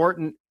most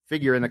important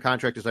figure in the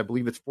contract is, I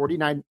believe it's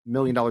 $49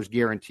 million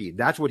guaranteed.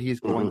 That's what he's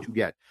going to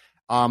get.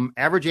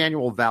 Average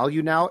annual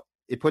value now,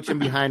 it puts him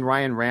behind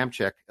Ryan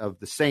Ramczyk of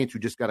the Saints, who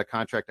just got a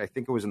contract, I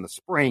think it was in the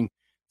spring.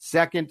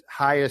 Second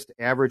highest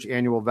average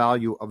annual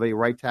value of a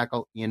right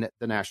tackle in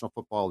the National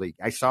Football League.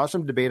 I saw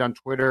some debate on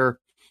Twitter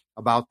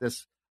about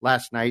this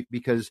last night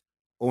because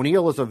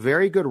O'Neill is a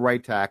very good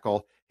right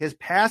tackle. His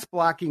pass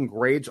blocking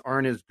grades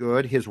aren't as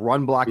good. His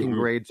run blocking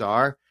grades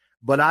are.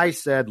 But I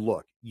said,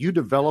 look, you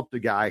developed a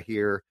guy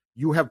here.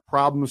 You have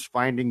problems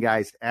finding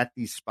guys at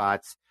these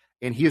spots,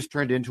 and he has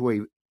turned into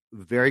a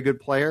very good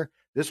player.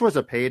 This was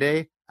a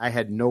payday I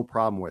had no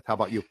problem with. How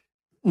about you?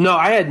 No,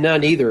 I had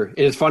none either. And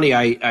it's funny,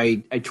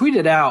 I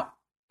tweeted out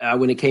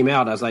when it came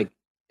out, I was like,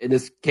 and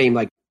this came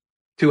like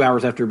 2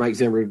 hours after Mike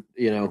Zimmer,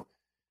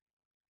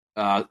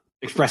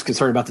 expressed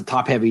concern about the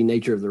top-heavy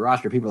nature of the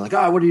roster. People are like,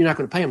 what are you not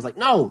going to pay him? I was like,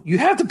 no, you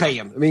have to pay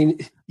him. I mean,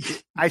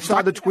 I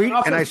saw the tweet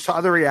and I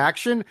saw the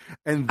reaction,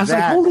 and I was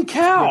like, holy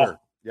cow. Twitter.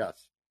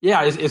 Yes.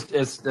 Yeah,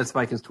 that's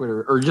Vikings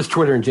Twitter, or just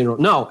Twitter in general.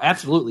 No,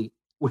 absolutely.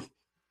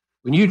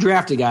 When you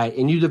draft a guy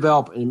and you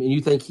develop and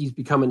you think he's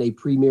becoming a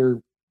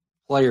premier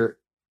player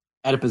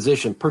at a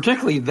position,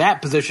 particularly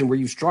that position where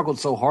you struggled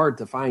so hard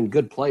to find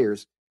good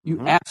players,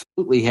 you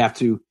absolutely have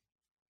to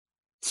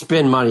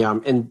spend money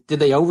on. And did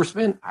they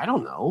overspend? I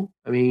don't know.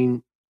 I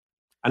mean,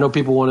 I know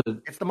people want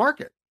to. It's the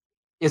market.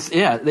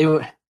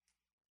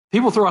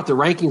 People throw out the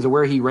rankings of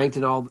where he ranked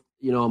in all,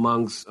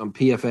 amongst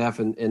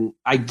PFF, and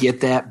I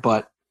get that,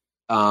 but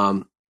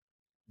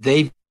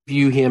they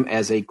view him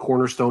as a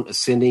cornerstone,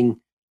 ascending,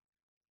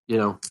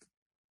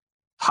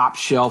 top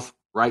shelf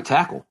right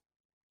tackle.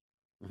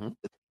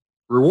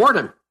 Reward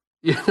him.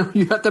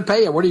 You have to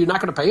pay him. What are you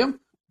not going to pay him?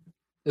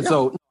 And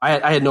so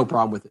I had no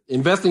problem with it.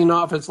 Investing in the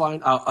offense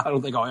line, I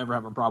don't think I'll ever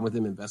have a problem with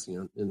him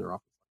investing in their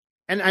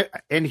offense.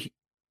 And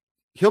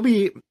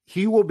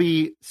he will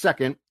be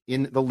second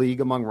in the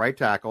league among right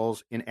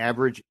tackles in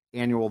average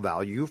annual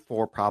value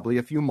for probably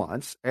a few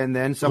months, and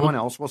then someone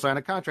else will sign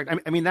a contract.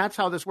 I mean, that's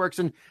how this works.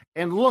 And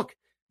look,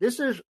 this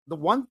is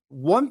the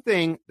one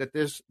thing that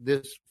this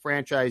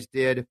franchise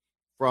did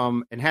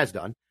and has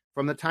done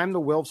from the time the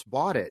Wilfs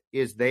bought it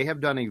is they have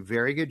done a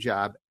very good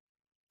job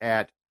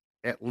at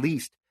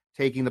least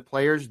taking the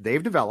players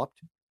they've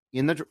developed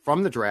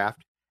from the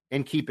draft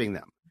and keeping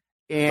them.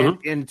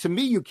 And to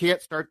me, you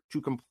can't start to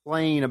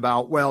complain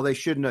about, well, they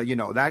shouldn't have,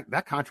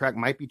 that contract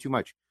might be too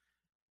much.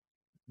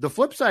 The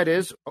flip side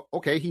is,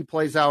 okay, he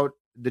plays out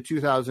the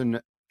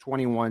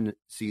 21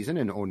 season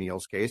in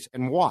O'Neill's case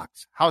and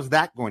walks. How's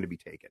that going to be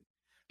taken?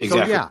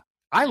 Exactly. So, yeah,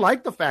 I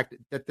like the fact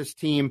that this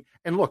team,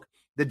 and look,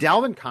 the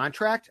Dalvin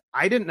contract,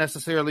 I didn't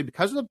necessarily,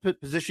 because of the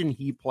position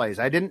he plays,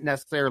 I didn't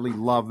necessarily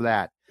love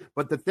that.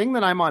 But the thing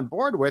that I'm on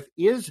board with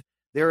is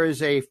there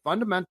is a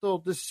fundamental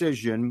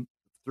decision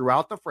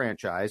throughout the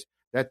franchise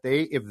that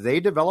if they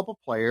develop a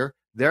player,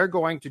 they're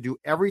going to do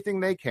everything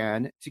they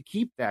can to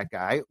keep that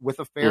guy with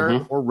a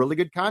fair or really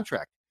good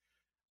contract.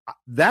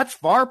 That's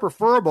far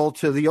preferable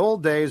to the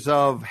old days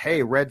of,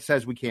 hey, Red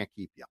says we can't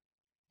keep you.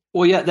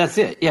 Well, yeah, that's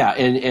it. Yeah,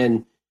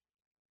 and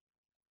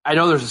I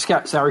know there's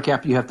a salary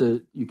cap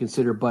you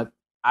consider, but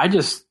I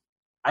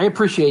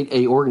appreciate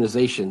a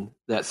organization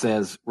that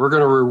says we're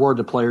going to reward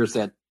the players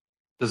that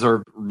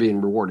deserve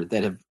being rewarded,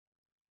 that have,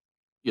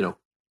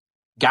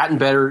 gotten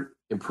better,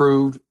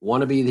 improved,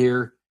 want to be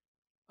here,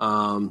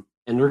 and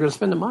we're going to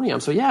spend the money on them.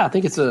 So yeah, I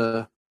think it's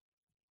a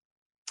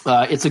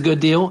good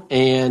deal,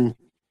 and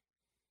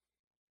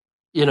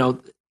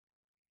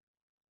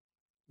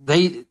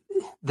they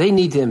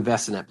need to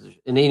invest in that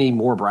position, and they need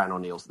more Brian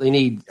O'Neills. They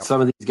need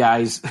some of these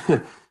guys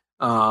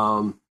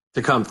to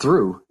come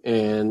through,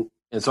 and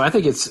so I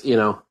think it's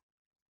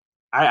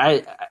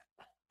I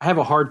have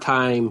a hard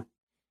time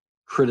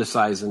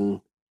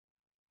criticizing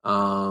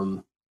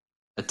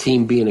a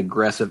team being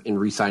aggressive in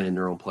re-signing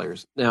their own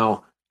players.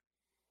 Now,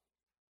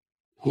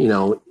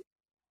 you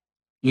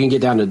can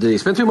get down to do they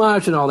spend too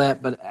much and all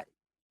that, but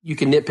you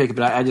can nitpick it.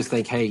 But I just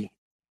think, hey,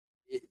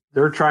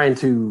 they're trying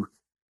to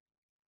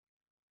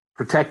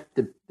protect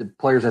the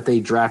players that they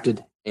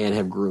drafted and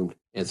have groomed.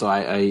 And so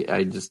I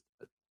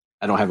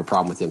don't have a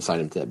problem with them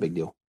signing to that big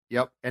deal.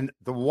 Yep. And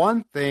the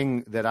one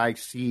thing that I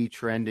see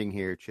trending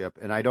here, Chip,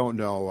 and I don't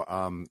know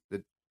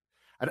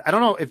I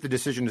don't know if the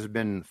decision has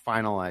been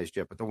finalized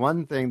yet, but the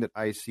one thing that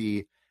I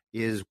see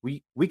is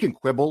we can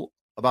quibble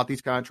about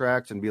these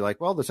contracts and be like,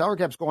 well, the salary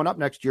cap's going up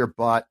next year,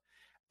 but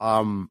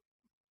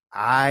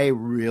I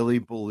really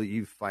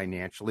believe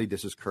financially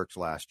this is Kirk's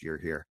last year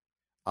here.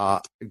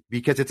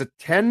 Because it's a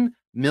 $10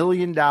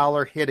 million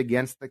hit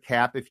against the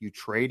cap if you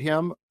trade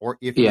him or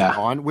if he's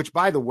gone, which,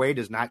 by the way,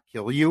 does not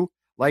kill you.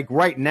 Like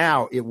right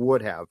now, it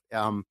would have.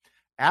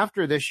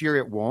 After this year,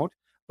 it won't.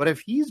 But if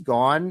he's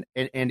gone,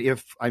 and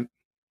if I'm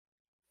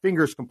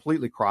fingers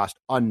completely crossed,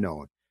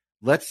 unknown,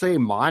 let's say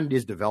Mond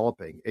is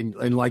developing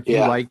and like you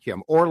like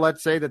him, or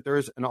let's say that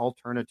there's an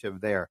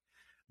alternative there.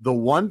 The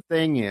one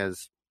thing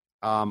is,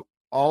 all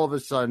of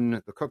a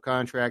sudden, the Cook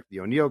contract, the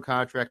O'Neill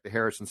contract, the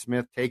Harrison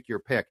Smith, take your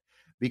pick,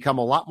 become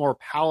a lot more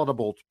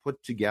palatable to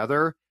put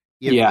together.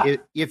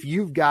 If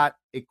you've got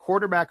a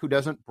quarterback who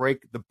doesn't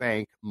break the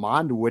bank,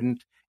 Mond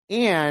wouldn't,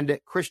 and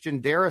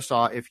Christian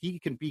Darrisaw, if he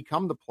can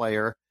become the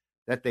player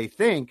that they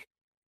think,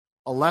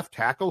 a left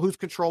tackle who's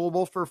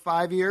controllable for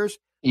 5 years,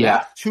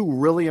 that's two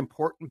really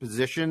important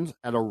positions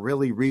at a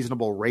really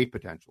reasonable rate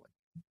potentially.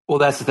 Well,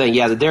 that's the thing.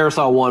 Yeah, the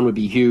Darrisaw one would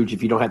be huge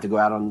if you don't have to go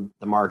out on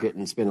the market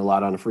and spend a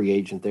lot on a free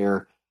agent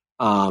there.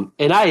 And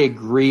I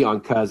agree on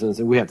Cousins,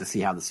 and we have to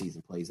see how the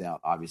season plays out,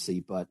 obviously.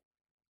 But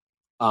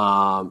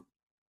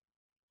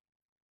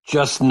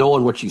just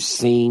knowing what you've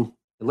seen,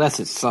 unless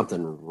it's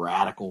something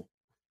radical,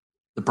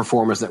 the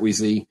performance that we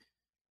see,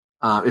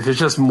 if it's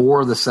just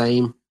more of the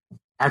same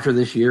after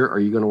this year, are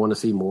you going to want to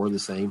see more of the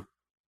same?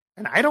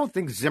 And I don't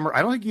think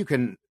you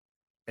can,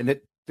 and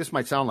this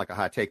might sound like a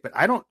hot take, but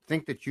I don't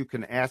think that you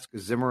can ask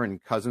Zimmer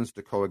and Cousins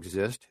to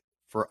coexist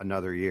for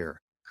another year.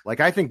 Like,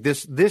 I think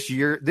this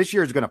year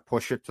is going to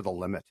push it to the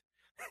limit.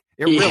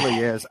 It really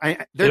is.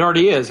 It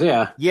already is,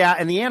 yeah. Yeah,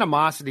 and the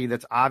animosity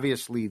that's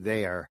obviously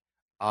there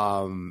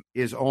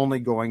is only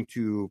going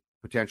to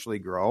potentially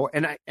grow.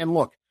 And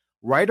look,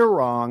 right or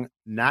wrong,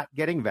 not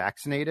getting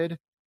vaccinated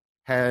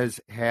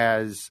has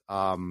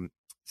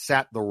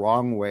sat the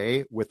wrong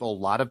way with a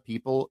lot of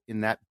people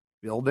in that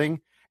building.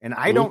 And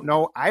I don't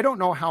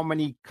know how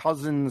many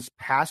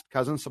past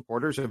Cousins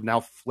supporters have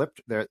now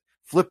flipped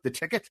the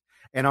ticket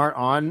and aren't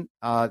on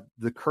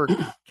the Kirk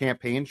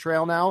campaign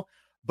trail now.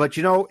 But,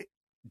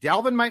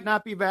 Dalvin might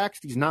not be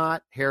vaxxed. He's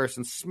not.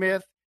 Harrison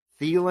Smith,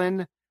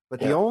 Thielen. But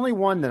the only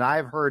one that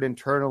I've heard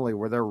internally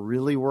where they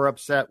really were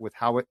upset with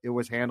how it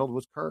was handled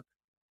was Kirk.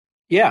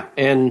 Yeah,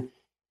 and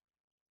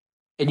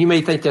you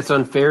may think that's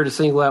unfair to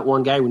single out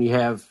one guy when you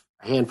have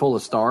a handful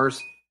of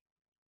stars.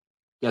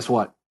 Guess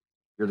what?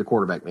 You're the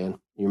quarterback, man.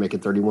 You're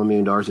making $31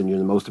 million, and you're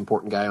the most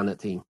important guy on that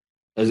team.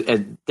 As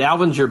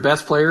Dalvin's your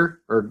best player,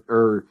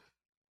 or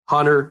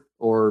Hunter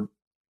or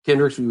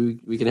Kendricks,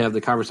 we can have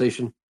the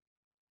conversation.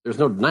 There's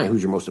no denying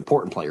who's your most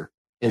important player.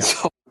 And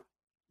so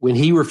when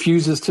he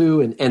refuses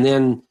to and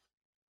then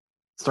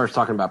starts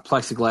talking about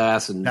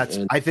plexiglass and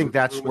I think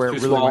that's where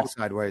it really went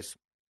sideways.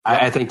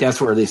 I think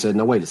that's where they said,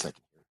 no, wait a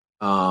second.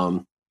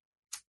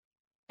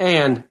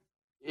 And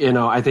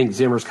I think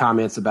Zimmer's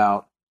comments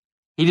about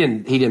he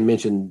didn't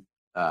mention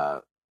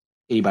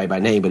anybody by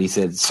name, but he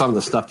said some of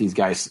the stuff these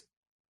guys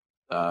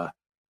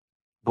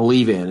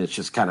believe in, it's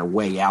just kind of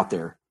way out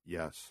there.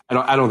 Yes,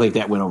 I don't think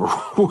that went over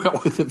well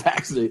with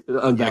the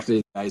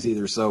unvaccinated guys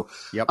either. So,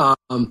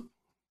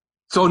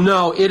 so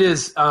no, it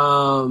is.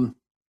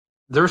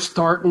 they're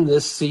starting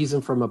this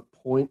season from a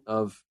point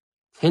of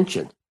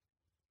tension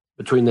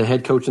between the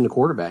head coach and the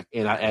quarterback.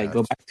 And I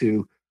go back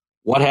to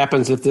what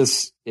happens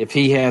if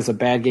he has a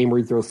bad game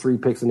where he throws 3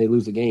 picks and they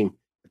lose the game.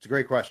 It's a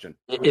great question.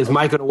 Is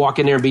Mike going to walk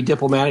in there and be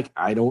diplomatic?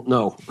 I don't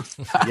know.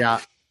 Yeah.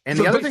 And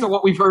so the other based thing, on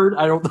what we've heard,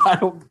 I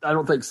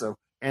don't think so.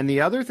 And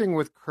the other thing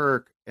with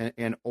Kirk,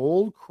 and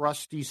old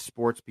crusty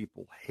sports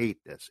people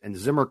hate this, and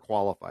Zimmer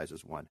qualifies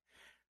as one.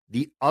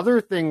 The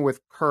other thing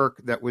with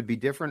Kirk that would be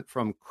different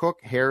from Cook,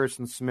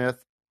 Harrison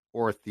Smith,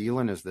 or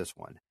Thielen is this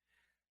one.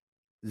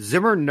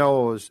 Zimmer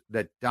knows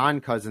that Don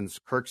Cousins,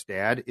 Kirk's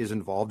dad, is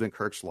involved in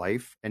Kirk's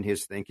life and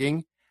his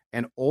thinking,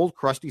 and old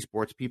crusty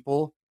sports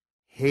people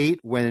hate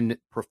when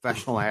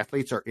professional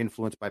athletes are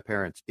influenced by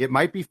parents. It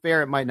might be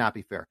fair, it might not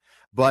be fair,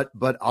 but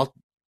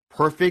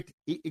perfect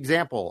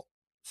example,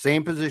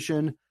 same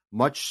position,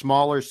 much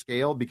smaller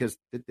scale, because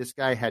this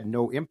guy had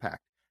no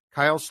impact.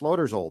 Kyle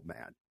Sloter's old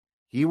man.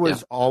 He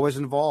was always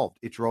involved.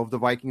 It drove the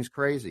Vikings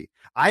crazy.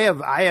 I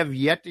have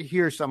yet to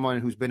hear someone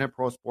who's been in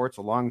pro sports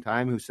a long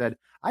time who said,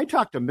 I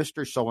talked to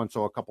Mr.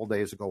 So-and-so a couple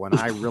days ago and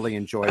I really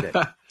enjoyed it.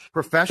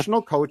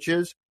 Professional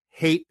coaches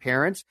hate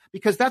parents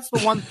because that's the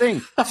one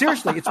thing.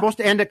 Seriously, it's supposed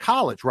to end at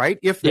college, right?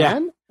 If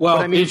then. Well,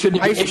 I mean, it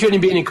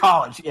shouldn't be in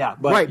college. Yeah.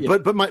 But, right. Yeah.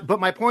 But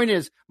my point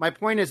is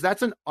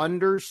that's an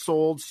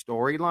undersold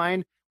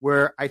storyline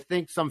where I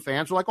think some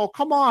fans are like, oh,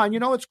 come on,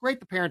 it's great.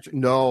 The parents.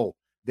 No,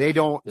 they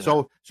don't.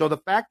 Yeah. So the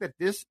fact that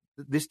this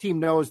team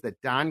knows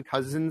that Don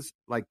Cousins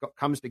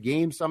comes to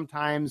games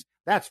sometimes,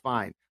 that's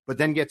fine. But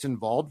then gets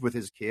involved with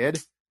his kid,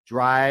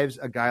 drives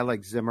a guy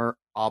like Zimmer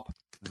up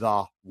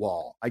the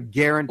wall. I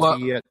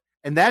guarantee it.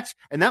 And that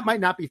might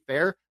not be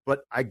fair,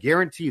 but I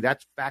guarantee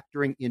that's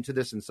factoring into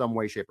this in some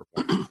way, shape,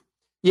 or form.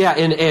 Yeah,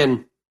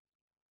 and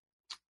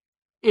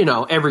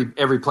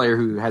every player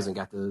who hasn't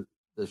got the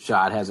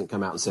shot hasn't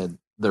come out and said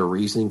their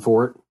reasoning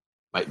for it.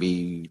 Might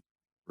be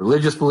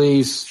religious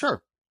beliefs,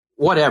 sure,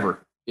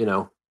 whatever.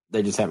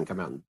 They just haven't come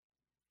out and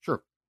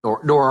sure,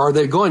 nor are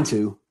they going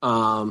to.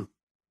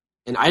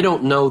 And I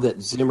don't know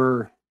that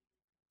Zimmer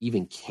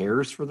even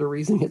cares for the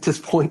reasoning at this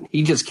point.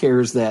 He just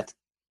cares that,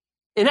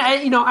 and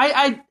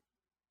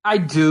I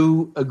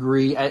do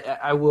agree.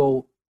 I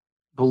will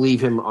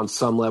believe him on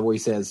some level. He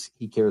says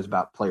he cares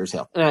about players'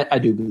 health, and I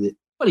do believe it.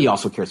 But he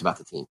also cares about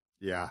the team.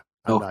 Yeah,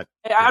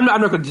 I'm not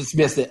going to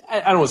dismiss it. I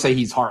don't want to say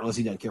he's heartless.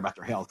 He doesn't care about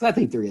their health. 'Cause I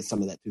think there is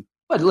some of that too.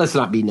 But let's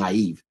not be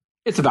naive.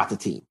 It's about the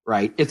team,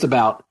 right? It's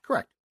about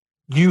correct.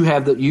 You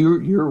have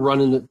you're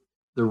running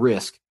the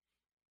risk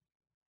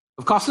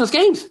of costing us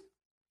games.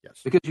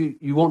 Yes, because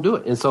you won't do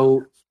it. And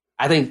so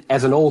I think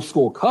as an old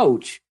school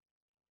coach,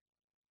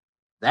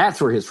 that's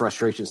where his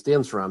frustration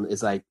stems from.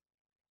 Is like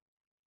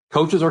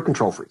coaches are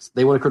control freaks.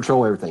 They want to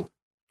control everything.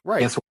 Right.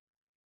 Guess what?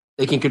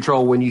 They can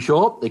control when you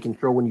show up. They can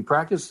control when you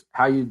practice,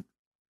 how you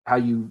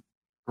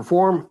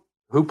perform,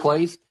 who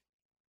plays.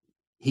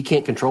 He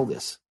can't control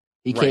this.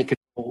 He can't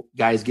control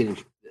guys getting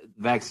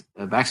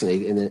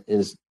vaccinated,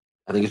 and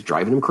I think it's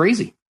driving him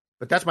crazy.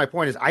 But that's my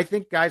point. Is I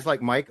think guys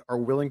like Mike are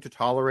willing to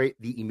tolerate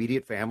the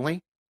immediate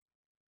family.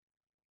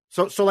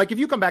 So like if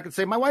you come back and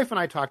say, my wife and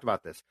I talked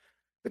about this,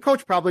 the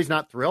coach probably is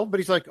not thrilled, but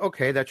he's like,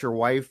 okay, that's your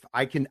wife.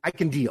 I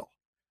can deal.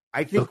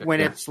 I think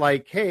when it's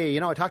like, hey,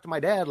 I talked to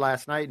my dad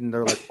last night, and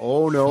they're like,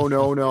 oh, no,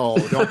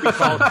 don't be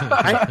called.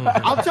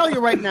 I'll tell you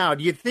right now,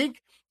 do you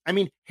think,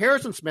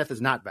 Harrison Smith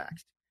is not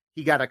vaxxed.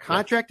 He got a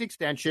contract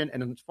extension,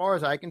 and as far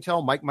as I can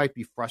tell, Mike might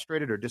be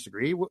frustrated or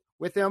disagree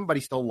with him, but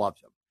he still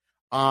loves him.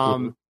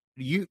 When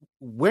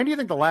do you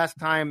think the last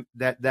time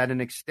that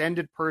an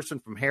extended person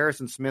from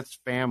Harrison Smith's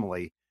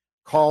family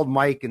called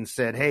Mike and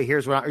said, hey,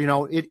 here's what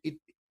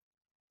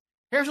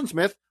Harrison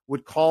Smith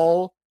would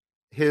call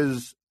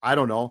his,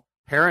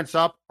 parents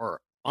up or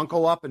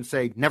uncle up and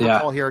say, never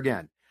call here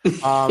again.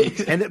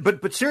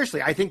 But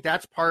seriously, I think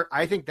that's part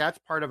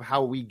of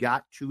how we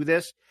got to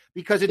this,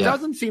 because it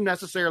doesn't seem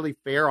necessarily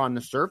fair on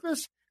the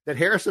surface that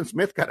Harrison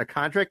Smith got a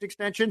contract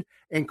extension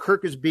and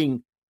Kirk is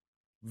being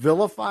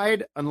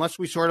vilified unless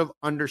we sort of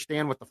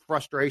understand what the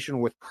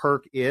frustration with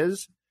Kirk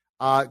is.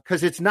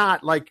 Because it's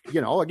not like,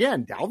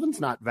 again, Dalvin's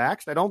not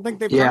vaxxed. I don't think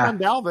they've done on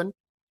Dalvin.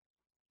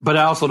 But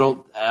I also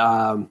don't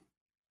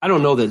I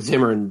don't know that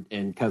Zimmer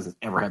and Cousins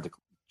ever had the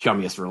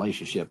chummiest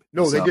relationship.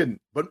 No, they didn't.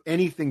 But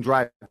anything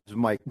drives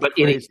Mike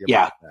crazy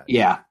about that.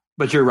 Yeah.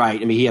 But you're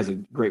right. He has a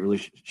great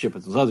relationship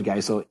with those other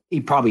guys, so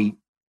he probably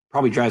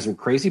drives him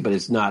crazy, but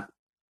it's not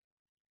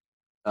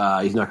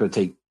he's not going to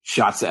take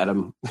shots at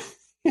him.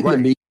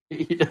 Right.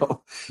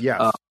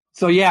 Yeah.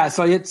 So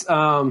it's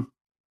go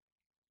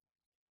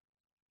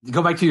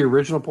back to your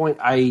original point.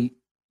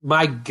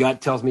 My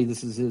gut tells me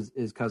this is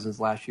his cousin's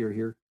last year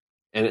here.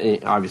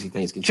 And obviously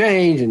things can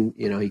change, and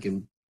he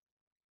can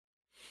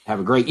have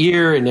a great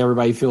year, and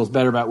everybody feels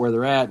better about where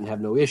they're at, and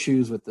have no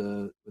issues with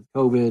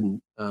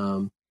COVID.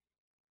 And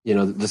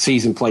the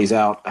season plays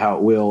out how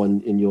it will,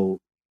 and you'll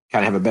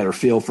kind of have a better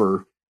feel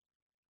for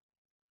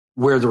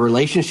where the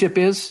relationship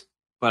is.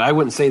 But I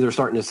wouldn't say they're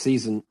starting this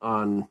season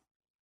on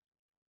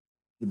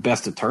the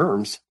best of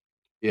terms.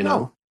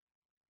 No,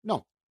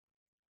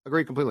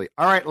 agree completely.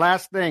 All right,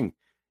 last thing.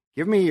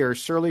 Give me your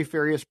Surly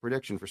Furious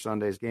prediction for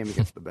Sunday's game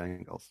against the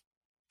Bengals.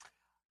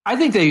 I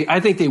think they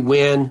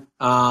win.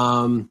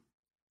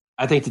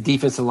 I think the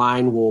defensive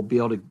line will be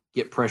able to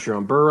get pressure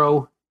on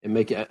Burrow and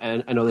make it.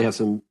 And I know they have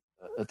some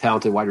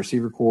talented wide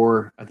receiver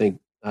core. I think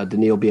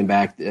Daniil being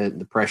back,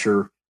 the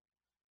pressure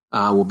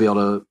will be able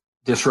to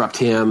disrupt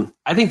him.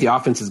 I think the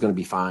offense is going to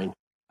be fine.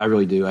 I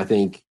really do. I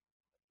think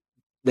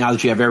now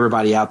that you have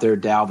everybody out there,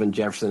 Dalvin,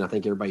 Jefferson, I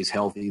think everybody's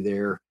healthy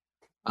there.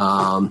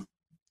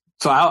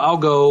 So I'll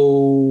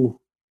go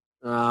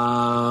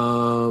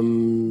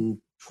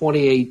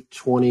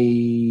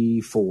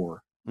 28-24.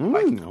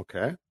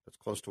 Okay. That's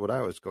close to what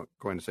I was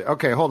going to say.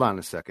 Okay, hold on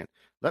a second.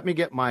 Let me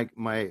get my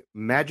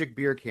magic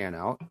beer can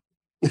out.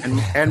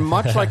 And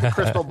much like a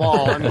crystal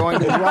ball, I'm going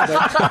to rub it.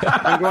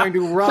 I'm going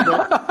to rub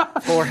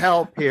it for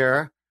help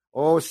here.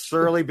 Oh,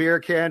 Surly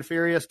Beer Can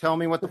Furious, tell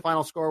me what the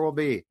final score will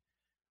be.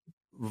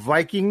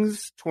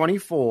 Vikings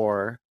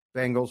 24,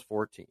 Bengals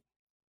 14.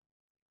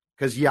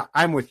 Because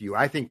I'm with you.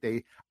 I think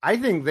they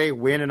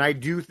win, and I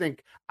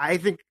think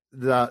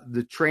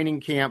the training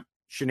camp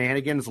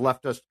shenanigans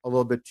left us a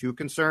little bit too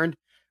concerned.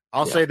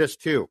 I'll say this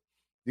too.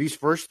 These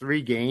first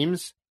 3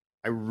 games,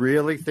 I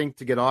really think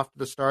to get off to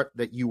the start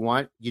that you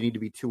want, you need to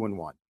be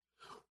 2-1.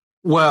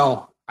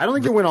 Well, I don't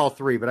think you win all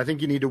 3, but I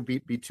think you need to be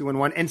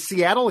 2-1. And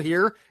Seattle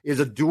here is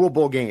a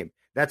doable game.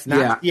 That's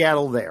not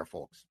Seattle there,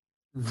 folks.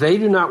 They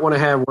do not want to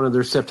have one of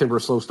their September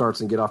slow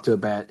starts and get off to a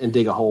bat and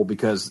dig a hole,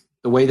 because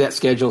the way that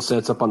schedule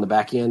sets up on the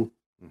back end,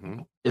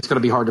 it's going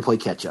to be hard to play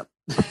catch up.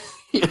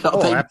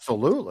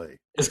 Absolutely.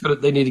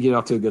 They need to get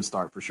off to a good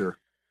start for sure.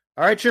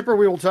 All right, Chipper,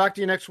 we will talk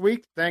to you next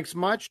week. Thanks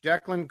much.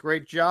 Declan,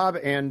 great job.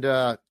 And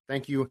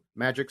thank you,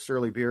 Magic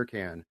Surly Beer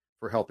Can,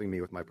 for helping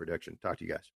me with my prediction. Talk to you guys.